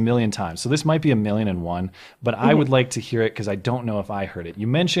explained this a million times, so this might be 1,000,001, but I would like to hear it because I don't know if I heard it. You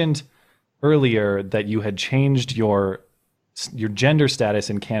mentioned earlier that you had changed your gender status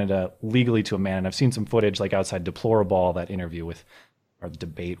in Canada legally to a man. And I've seen some footage like outside Deplorable, that interview with, or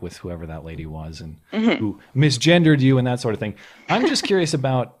debate with whoever that lady was and who misgendered you and that sort of thing. I'm just curious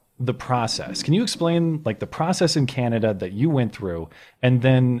about the process. Can you explain like the process in Canada that you went through, and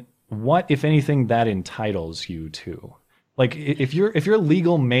then what, if anything, that entitles you to? Like if you're a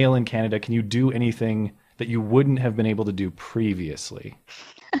legal male in Canada, can you do anything that you wouldn't have been able to do previously?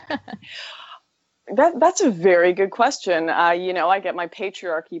 That's a very good question. You know, I get my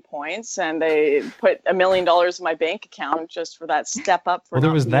patriarchy points, and they put $1 million in my bank account just for that step up. For well,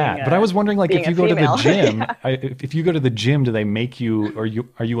 there was that, but I was wondering, like, if you go to the gym, yeah. If you go to the gym, do they make you, or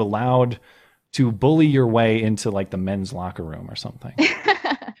are you allowed to bully your way into like the men's locker room or something?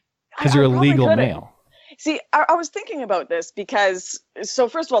 Because you're a legal male. See, I was thinking about this because, so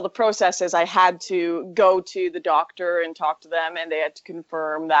first of all, the process is I had to go to the doctor and talk to them, and they had to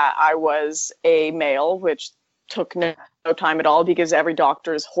confirm that I was a male, which took no time at all because every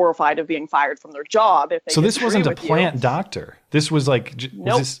doctor is horrified of being fired from their job. If they so this wasn't a plant doctor. This was like,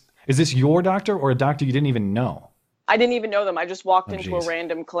 nope. Is this your doctor or a doctor you didn't even know? I didn't even know them. I just walked into a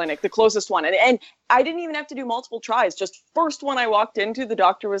random clinic, the closest one. And I didn't even have to do multiple tries. Just first one I walked into, the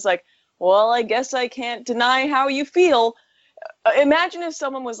doctor was like, well, I guess I can't deny how you feel. Imagine if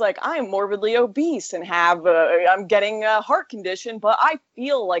someone was like, I'm morbidly obese and I'm getting a heart condition, but I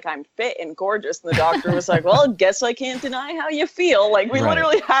feel like I'm fit and gorgeous. And the doctor was like, well, I guess I can't deny how you feel. Like, we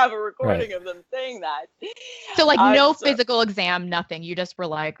literally have a recording of them saying that. So like no physical exam, nothing. You just were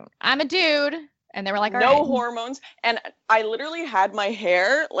like, I'm a dude. And they were like, all no right. hormones. And I literally had my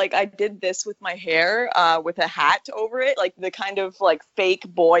hair, like I did this with my hair with a hat over it, like the kind of like fake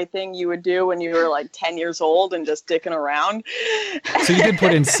boy thing you would do when you were like 10 years old and just dicking around. So you did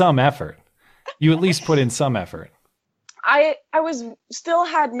put in some effort. You at least put in some effort. I still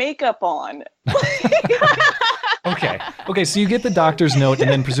had makeup on. Okay, so you get the doctor's note, and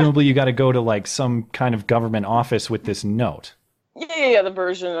then presumably you got to go to like some kind of government office with this note. Yeah, the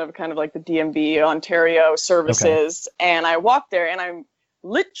version of kind of like the DMV Ontario services. Okay. And I walked there, and I'm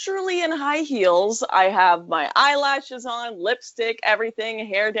literally in high heels. I have my eyelashes on, lipstick, everything,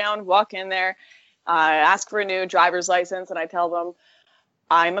 hair down, walk in there, ask for a new driver's license, and I tell them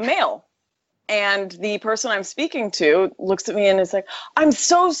I'm a male. And the person I'm speaking to looks at me and is like, I'm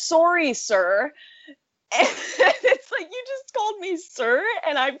so sorry, sir. And it's like, you just called me sir,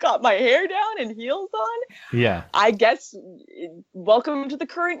 and I've got my hair down and heels on. Yeah. I guess, welcome to the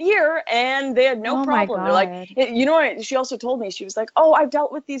current year. And they had no problem. They're like, you know what? She also told me, she was like, oh, I've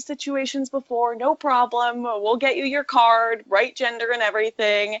dealt with these situations before. No problem. We'll get you your card, right gender and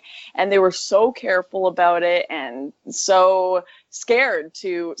everything. And they were so careful about it and so scared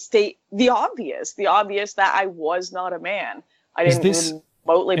to state the obvious that I was not a man. I didn't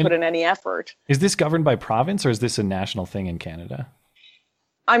remotely put in any effort. Is this governed by province, or is this a national thing in Canada?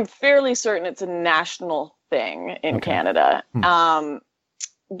 I'm fairly certain it's a national thing in Canada.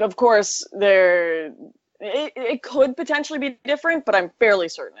 Of course, it could potentially be different, but I'm fairly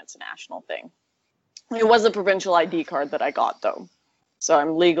certain it's a national thing. It was a provincial ID card that I got, though. So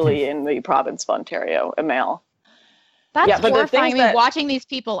I'm legally in the province of Ontario, a male. That's horrifying. I mean, watching these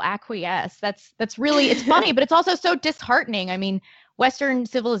people acquiesce, that's really, it's funny, but it's also so disheartening. I mean, Western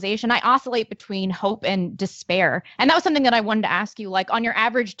civilization, I oscillate between hope and despair. And that was something that I wanted to ask you, like, on your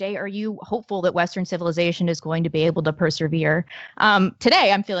average day, are you hopeful that Western civilization is going to be able to persevere?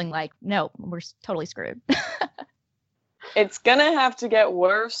 Today, I'm feeling like, no, we're totally screwed. It's going to have to get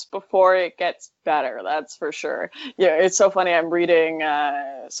worse before it gets better. That's for sure. Yeah, it's so funny. I'm reading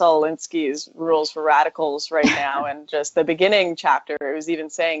Saul Alinsky's Rules for Radicals right now. And just the beginning chapter, it was even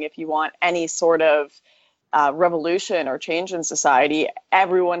saying if you want any sort of revolution or change in society,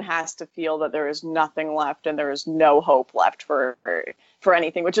 everyone has to feel that there is nothing left and there is no hope left for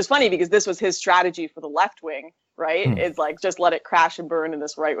anything, which is funny because this was his strategy for the left wing, right? It's like, just let it crash and burn in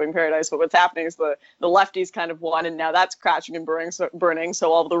this right wing paradise. But what's happening is the lefties kind of won, and now that's crashing and burning.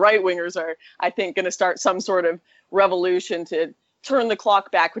 So all the right wingers are, I think, going to start some sort of revolution to turn the clock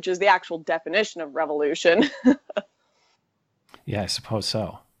back, which is the actual definition of revolution. Yeah, I suppose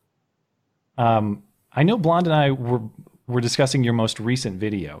so. I know Blonde and I were discussing your most recent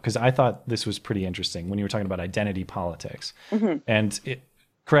video because I thought this was pretty interesting when you were talking about identity politics. And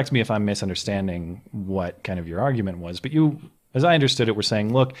correct me if I'm misunderstanding what kind of your argument was, but you, as I understood it, were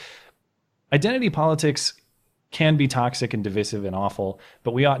saying, look, identity politics can be toxic and divisive and awful,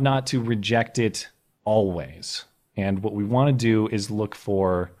 but we ought not to reject it always. And what we want to do is look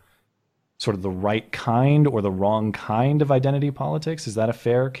for sort of the right kind or the wrong kind of identity politics. Is that a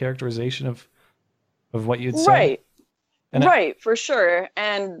fair characterization of what you'd say? Right, for sure.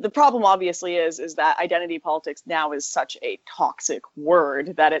 And the problem obviously is that identity politics now is such a toxic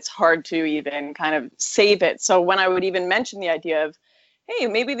word that it's hard to even kind of save it. So when I would even mention the idea of, hey,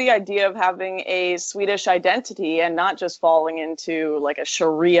 maybe the idea of having a Swedish identity and not just falling into like a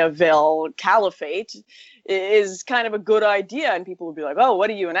Sharia-ville caliphate is kind of a good idea. And people would be like, oh, what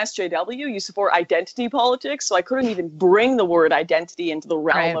are you, an SJW? You support identity politics? So I couldn't even bring the word identity into the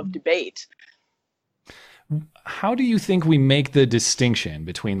realm of debate. how do you think we make the distinction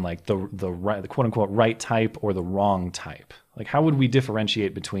between like the right, the quote unquote right type or the wrong type? Like, how would we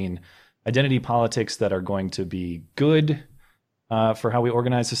differentiate between identity politics that are going to be good for how we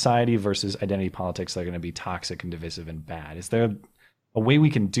organize society versus identity politics that are going to be toxic and divisive and bad? Is there a way we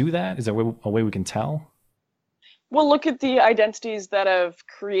can do that? Is there a way we can tell? Well, look at the identities that have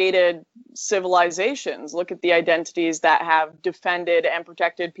created civilizations. Look at the identities that have defended and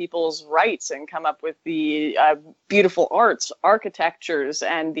protected people's rights and come up with the beautiful arts, architectures,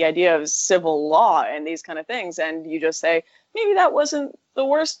 and the idea of civil law and these kind of things. And you just say, maybe that wasn't the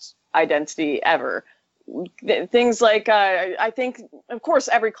worst identity ever. Things like, I think, of course,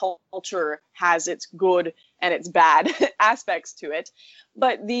 every culture has its good and its bad aspects to it.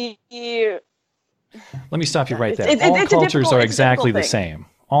 But let me stop you right there. All cultures are exactly the same.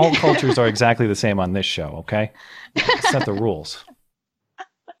 All cultures are exactly the same on this show, okay? Set the rules.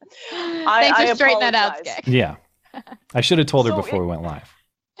 Thanks for straightening that out, Skay. Yeah. I should have told her before we went live.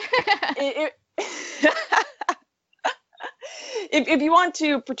 If you want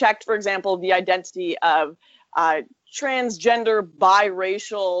to protect, for example, the identity of transgender,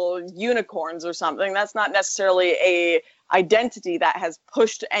 biracial unicorns or something, that's not necessarily a identity that has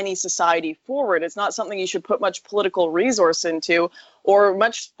pushed any society forward. It's not something you should put much political resource into or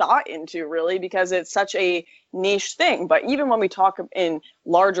much thought into, really, because it's such a niche thing. But even when we talk in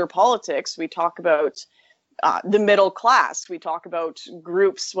larger politics, we talk about the middle class, we talk about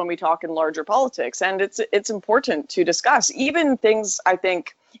groups when we talk in larger politics, and it's important to discuss. Even things, I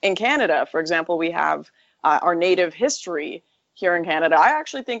think, in Canada, for example, we have our Native history here in Canada. I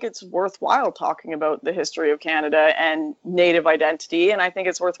actually think it's worthwhile talking about the history of Canada and Native identity, and I think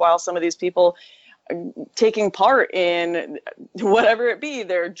it's worthwhile some of these people taking part in whatever it be,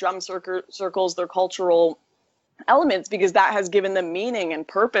 their drum circles, their cultural elements, because that has given them meaning and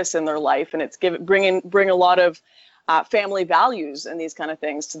purpose in their life, and it's bring a lot of family values and these kind of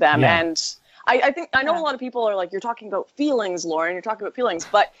things to them. Yeah. And I know a lot of people are like, you're talking about feelings, Lauren, you're talking about feelings,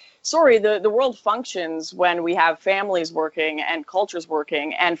 but sorry, the world functions when we have families working and cultures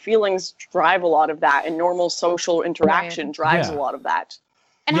working, and feelings drive a lot of that, and normal social interaction drives a lot of that.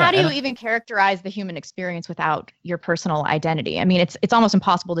 And how do you even characterize the human experience without your personal identity? I mean, it's almost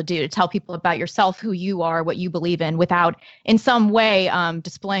impossible to tell people about yourself, who you are, what you believe in, without in some way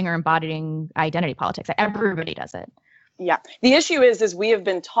displaying or embodying identity politics. Everybody does it. Yeah. The issue is we have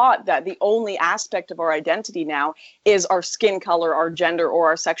been taught that the only aspect of our identity now is our skin color, our gender, or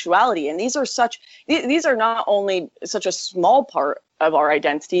our sexuality. And these are not only such a small part of our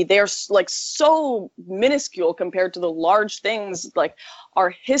identity, they're like so minuscule compared to the large things like our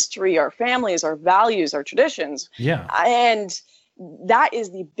history, our families, our values, our traditions. Yeah. And that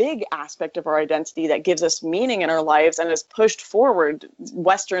is the big aspect of our identity that gives us meaning in our lives and has pushed forward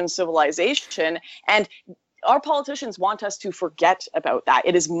Western civilization. And our politicians want us to forget about that.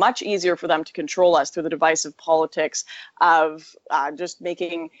 It is much easier for them to control us through the divisive politics of just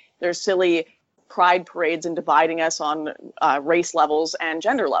making their silly pride parades and dividing us on race levels and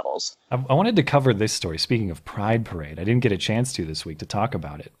gender levels. I wanted to cover this story. Speaking of Pride Parade, I didn't get a chance to this week to talk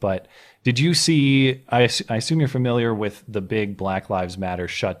about it, but did you see, I assume you're familiar with the big Black Lives Matter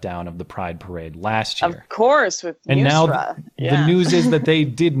shutdown of the Pride Parade last year. Of course, with and Nusra. Now the news is that they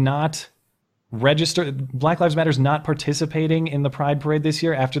did not register. Black Lives Matter is not participating in the Pride Parade this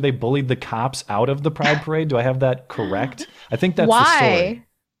year after they bullied the cops out of the Pride Parade. Do I have that correct? I think that's the story.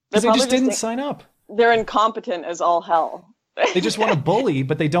 Because they just didn't sign up. They're incompetent as all hell. They just want to bully,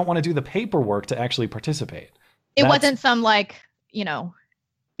 but they don't want to do the paperwork to actually participate. It wasn't some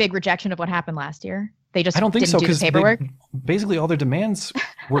big rejection of what happened last year. They just didn't do the paperwork. Basically, all their demands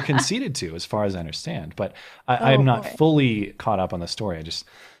were conceded to, as far as I understand. But I'm not fully caught up on the story. I just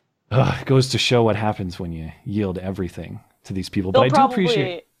it goes to show what happens when you yield everything to these people. But I do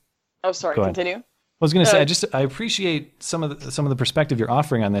appreciate. Oh, sorry. Continue. I was going to say, I appreciate some of the perspective you're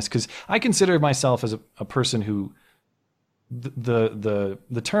offering on this, because I consider myself as a person who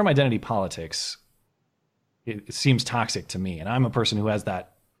the term identity politics, it seems toxic to me, and I'm a person who has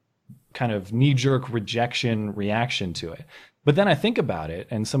that kind of knee-jerk rejection reaction to it. But then I think about it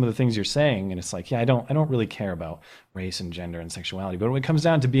and some of the things you're saying, and it's like, I don't really care about race and gender and sexuality. But when it comes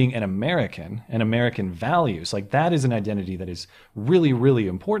down to being an American and American values, like that is an identity that is really, really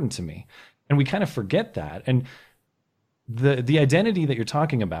important to me. And we kind of forget that. And the identity that you're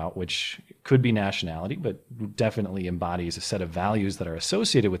talking about, which could be nationality, but definitely embodies a set of values that are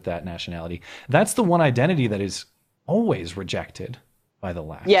associated with that nationality, that's the one identity that is always rejected by the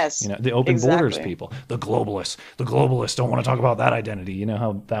left. Yes. The open borders people, the globalists don't want to talk about that identity. You know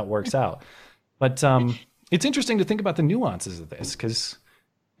how that works out. But it's interesting to think about the nuances of this, because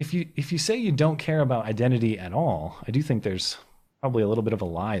if you say you don't care about identity at all, I do think there's probably a little bit of a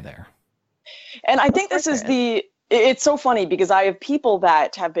lie there. And I think this is it's so funny because I have people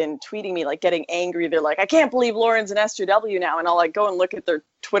that have been tweeting me, like getting angry. They're like, I can't believe Lauren's an SJW now. And I'll like go and look at their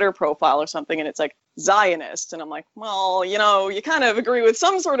Twitter profile or something, and it's like Zionist. And I'm like, well, you know, you kind of agree with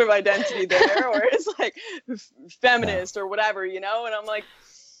some sort of identity there, or it's like feminist or whatever, you know? And I'm like,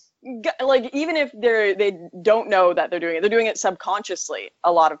 even if they don't know that they're doing it subconsciously,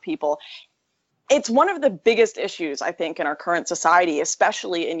 a lot of people. It's one of the biggest issues, I think, in our current society,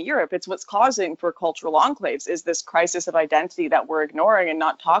 especially in Europe. It's what's causing for cultural enclaves is this crisis of identity that we're ignoring and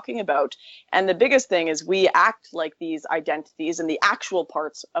not talking about. And the biggest thing is we act like these identities and the actual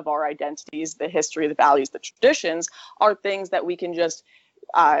parts of our identities, the history, the values, the traditions, are things that we can just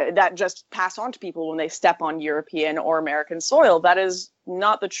pass on to people when they step on European or American soil. That is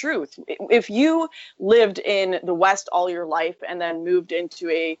not the truth. If you lived in the West all your life and then moved into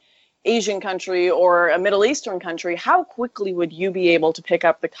a Asian country or a Middle Eastern country, how quickly would you be able to pick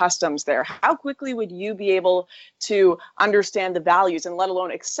up the customs there? How quickly would you be able to understand the values and let alone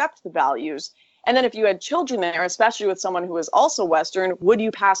accept the values? And then if you had children there, especially with someone who is also Western, would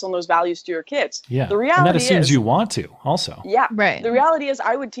you pass on those values to your kids? Yeah, the reality and that assumes is, you want to also. Yeah, right. The reality is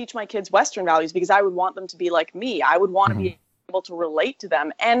I would teach my kids Western values because I would want them to be like me. I would want to be able to relate to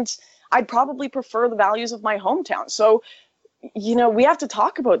them. And I'd probably prefer the values of my hometown. So, you know, we have to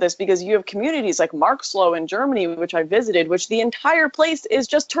talk about this because you have communities like Marxloh in Germany, which I visited, which the entire place is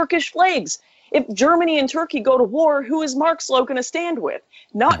just Turkish flags. If Germany and Turkey go to war, who is Marxloh going to stand with?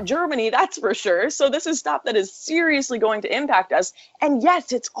 Not Germany, that's for sure. So this is stuff that is seriously going to impact us. And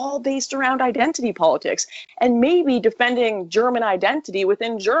yes, it's all based around identity politics. And maybe defending German identity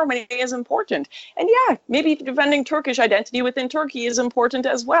within Germany is important. And yeah, maybe defending Turkish identity within Turkey is important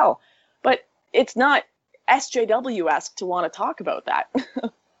as well. But it's not SJW-esque to want to talk about that.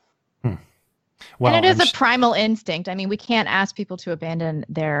 Well, and it is a primal instinct. I mean, we can't ask people to abandon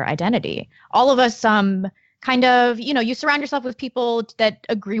their identity. All of us kind of, you know, you surround yourself with people that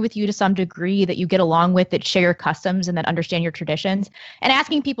agree with you to some degree, that you get along with, that share your customs and that understand your traditions. And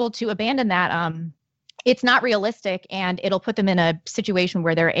asking people to abandon that, it's not realistic, and it'll put them in a situation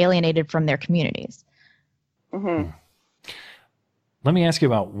where they're alienated from their communities. Mm-hmm. Let me ask you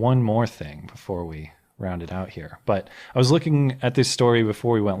about one more thing before we round it out here. But I was looking at this story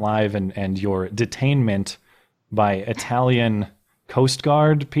before we went live, and your detainment by Italian Coast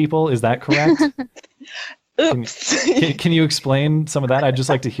Guard people. Is that correct? Oops. Can you explain some of that? I'd just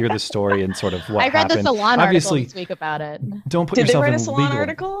like to hear the story and sort of what happened. I read the Salon Obviously, article this week about it. Don't put Did yourself they write in a Salon legal...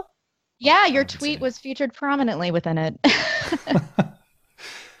 article? Yeah, your tweet was featured prominently within it.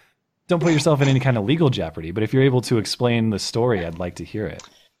 Don't put yourself in any kind of legal jeopardy, but if you're able to explain the story, I'd like to hear it.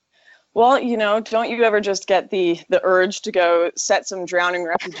 Well, you know, don't you ever just get the urge to go set some drowning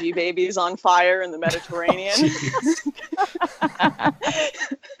refugee babies on fire in the Mediterranean?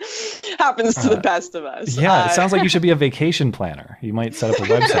 Happens to the best of us. Yeah, it sounds like you should be a vacation planner. You might set up a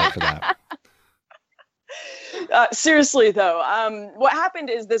website for that. Seriously, though, what happened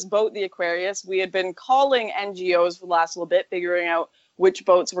is this boat, the Aquarius, we had been calling NGOs for the last little bit, figuring out which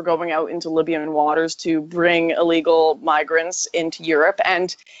boats were going out into Libyan waters to bring illegal migrants into Europe.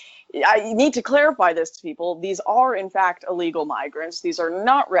 And I need to clarify this to people. These are, in fact, illegal migrants. These are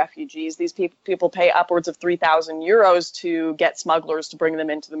not refugees. These people pay upwards of 3,000 euros to get smugglers to bring them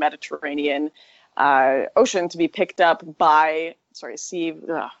into the Mediterranean Ocean to be picked up by,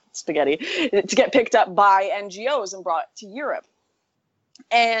 spaghetti, to get picked up by NGOs and brought to Europe.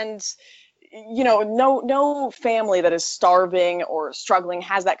 And, you know, no family that is starving or struggling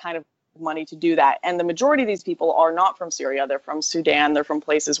has that kind of money to do that. And the majority of these people are not from Syria. They're from Sudan. They're from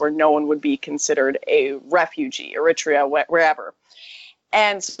places where no one would be considered a refugee, Eritrea, wherever.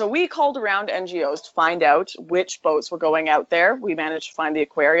 And so we called around NGOs to find out which boats were going out there. We managed to find the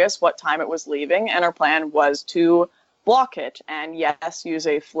Aquarius, what time it was leaving, and our plan was to block it and, yes, use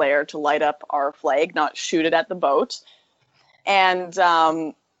a flare to light up our flag, not shoot it at the boat. And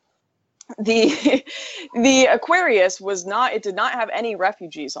the Aquarius did not have any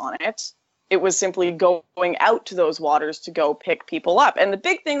refugees on it. It was simply going out to those waters to go pick people up. And the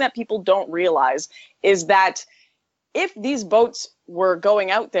big thing that people don't realize is that if these boats were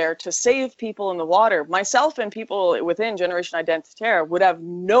going out there to save people in the water, myself and people within Generation Identitaire would have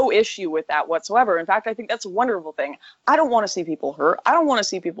no issue with that whatsoever. In fact, I think that's a wonderful thing. I don't want to see people hurt. I don't want to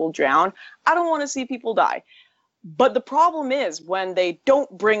see people drown. I don't want to see people die. But the problem is when they don't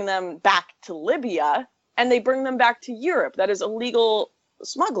bring them back to Libya and they bring them back to Europe. That is illegal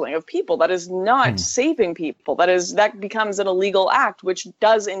smuggling of people. That is not saving people. That becomes an illegal act, which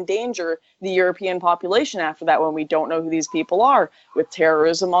does endanger the European population after that when we don't know who these people are, with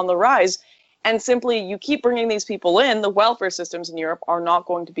terrorism on the rise. And simply, you keep bringing these people in, the welfare systems in Europe are not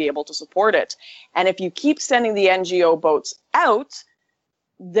going to be able to support it. And if you keep sending the NGO boats out,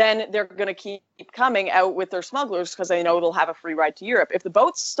 then they're going to keep coming out with their smugglers because they know they'll have a free ride to Europe. If the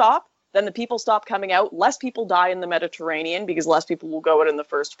boats stop, then the people stop coming out. Less people die in the Mediterranean because less people will go out in the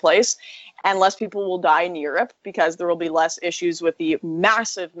first place. And less people will die in Europe because there will be less issues with the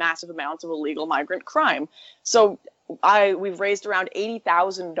massive, massive amounts of illegal migrant crime. So we've raised around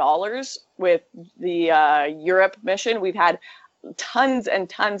 $80,000 with the Europe mission. We've had tons and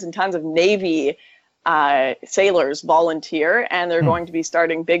tons and tons of Navy sailors volunteer, and they're going to be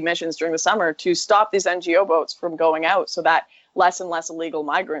starting big missions during the summer to stop these NGO boats from going out so that less and less illegal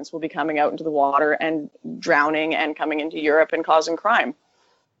migrants will be coming out into the water and drowning and coming into Europe and causing crime.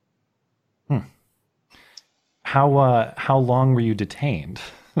 How long were you detained?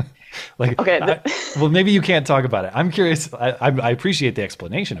 Okay. Well, maybe you can't talk about it. I'm curious. I appreciate the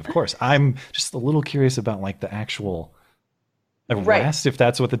explanation, of course. I'm just a little curious about like the actual arrest, if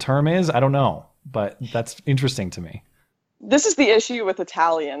that's what the term is. I don't know, but that's interesting to me. This is the issue with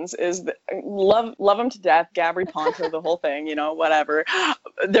Italians, is that love them to death, Gabri Ponto, the whole thing, whatever.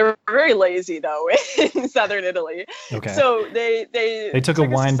 They're very lazy though in southern Italy. Okay. So they took a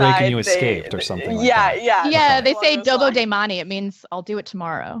wine break and you escaped or something. Yeah. They say dopo de mani. It means I'll do it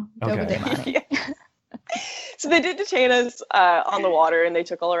tomorrow. Dopo de mani. So they did detain us on the water, and they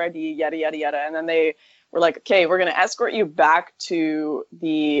took all our ID, yada yada yada, and then they were like, okay, we're going to escort you back to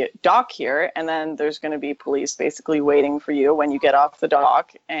the dock here, and then there's going to be police basically waiting for you when you get off the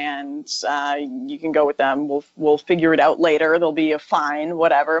dock, and you can go with them. We'll figure it out later. There'll be a fine,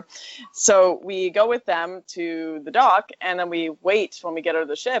 whatever. So we go with them to the dock, and then we wait when we get out of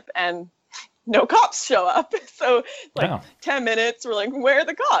the ship, and no cops show up. So 10 minutes, we're like, where are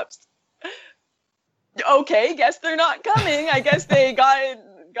the cops? Okay, guess they're not coming. I guess they got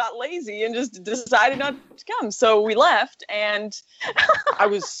lazy and just decided not to come. So we left, and I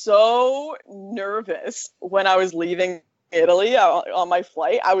was so nervous when I was leaving Italy on my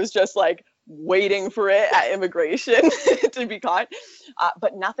flight. I was just like waiting for it at immigration to be caught.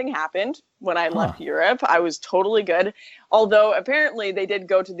 But nothing happened when I left Europe. I was totally good. Although apparently they did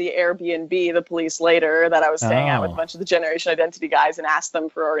go to the Airbnb, the police later, that I was staying at with a bunch of the Generation Identity guys, and asked them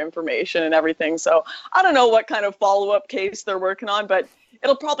for our information and everything. So I don't know what kind of follow-up case they're working on, but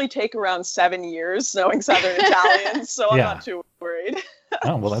it'll probably take around 7 years knowing Southern Italians, so I'm not too worried.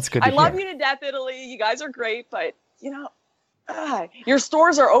 Oh, well, that's good to I love you to death, Italy. You guys are great, but, your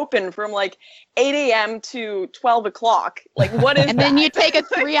stores are open from like 8 a.m. to 12 o'clock. Like, what is And then you take a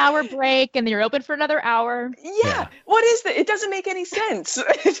 3-hour break, and then you're open for another hour. Yeah. What is that? It doesn't make any sense.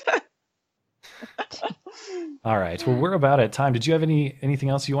 All right. Well, we're about at time. Did you have anything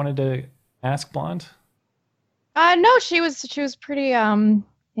else you wanted to ask, Blonde? No, she was pretty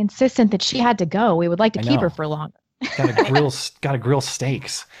insistent that she had to go. We would like to keep her for longer. Gotta grill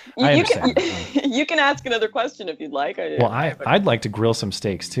steaks. I understand. You can ask another question if you'd like. Well, I'd like to grill some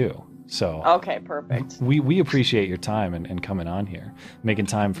steaks too. So okay, perfect. We appreciate your time and coming on here, making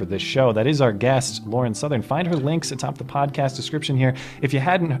time for this show. That is our guest, Lauren Southern. Find her links atop the podcast description here. If you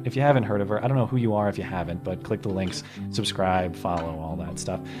haven't heard of her, I don't know who you are if you haven't, but click the links, subscribe, follow, all that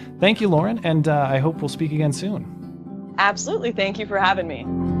stuff. Thank you, Lauren, and I hope we'll speak again soon. Absolutely. Thank you for having me.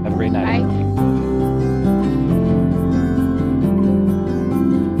 Have a great night. Bye.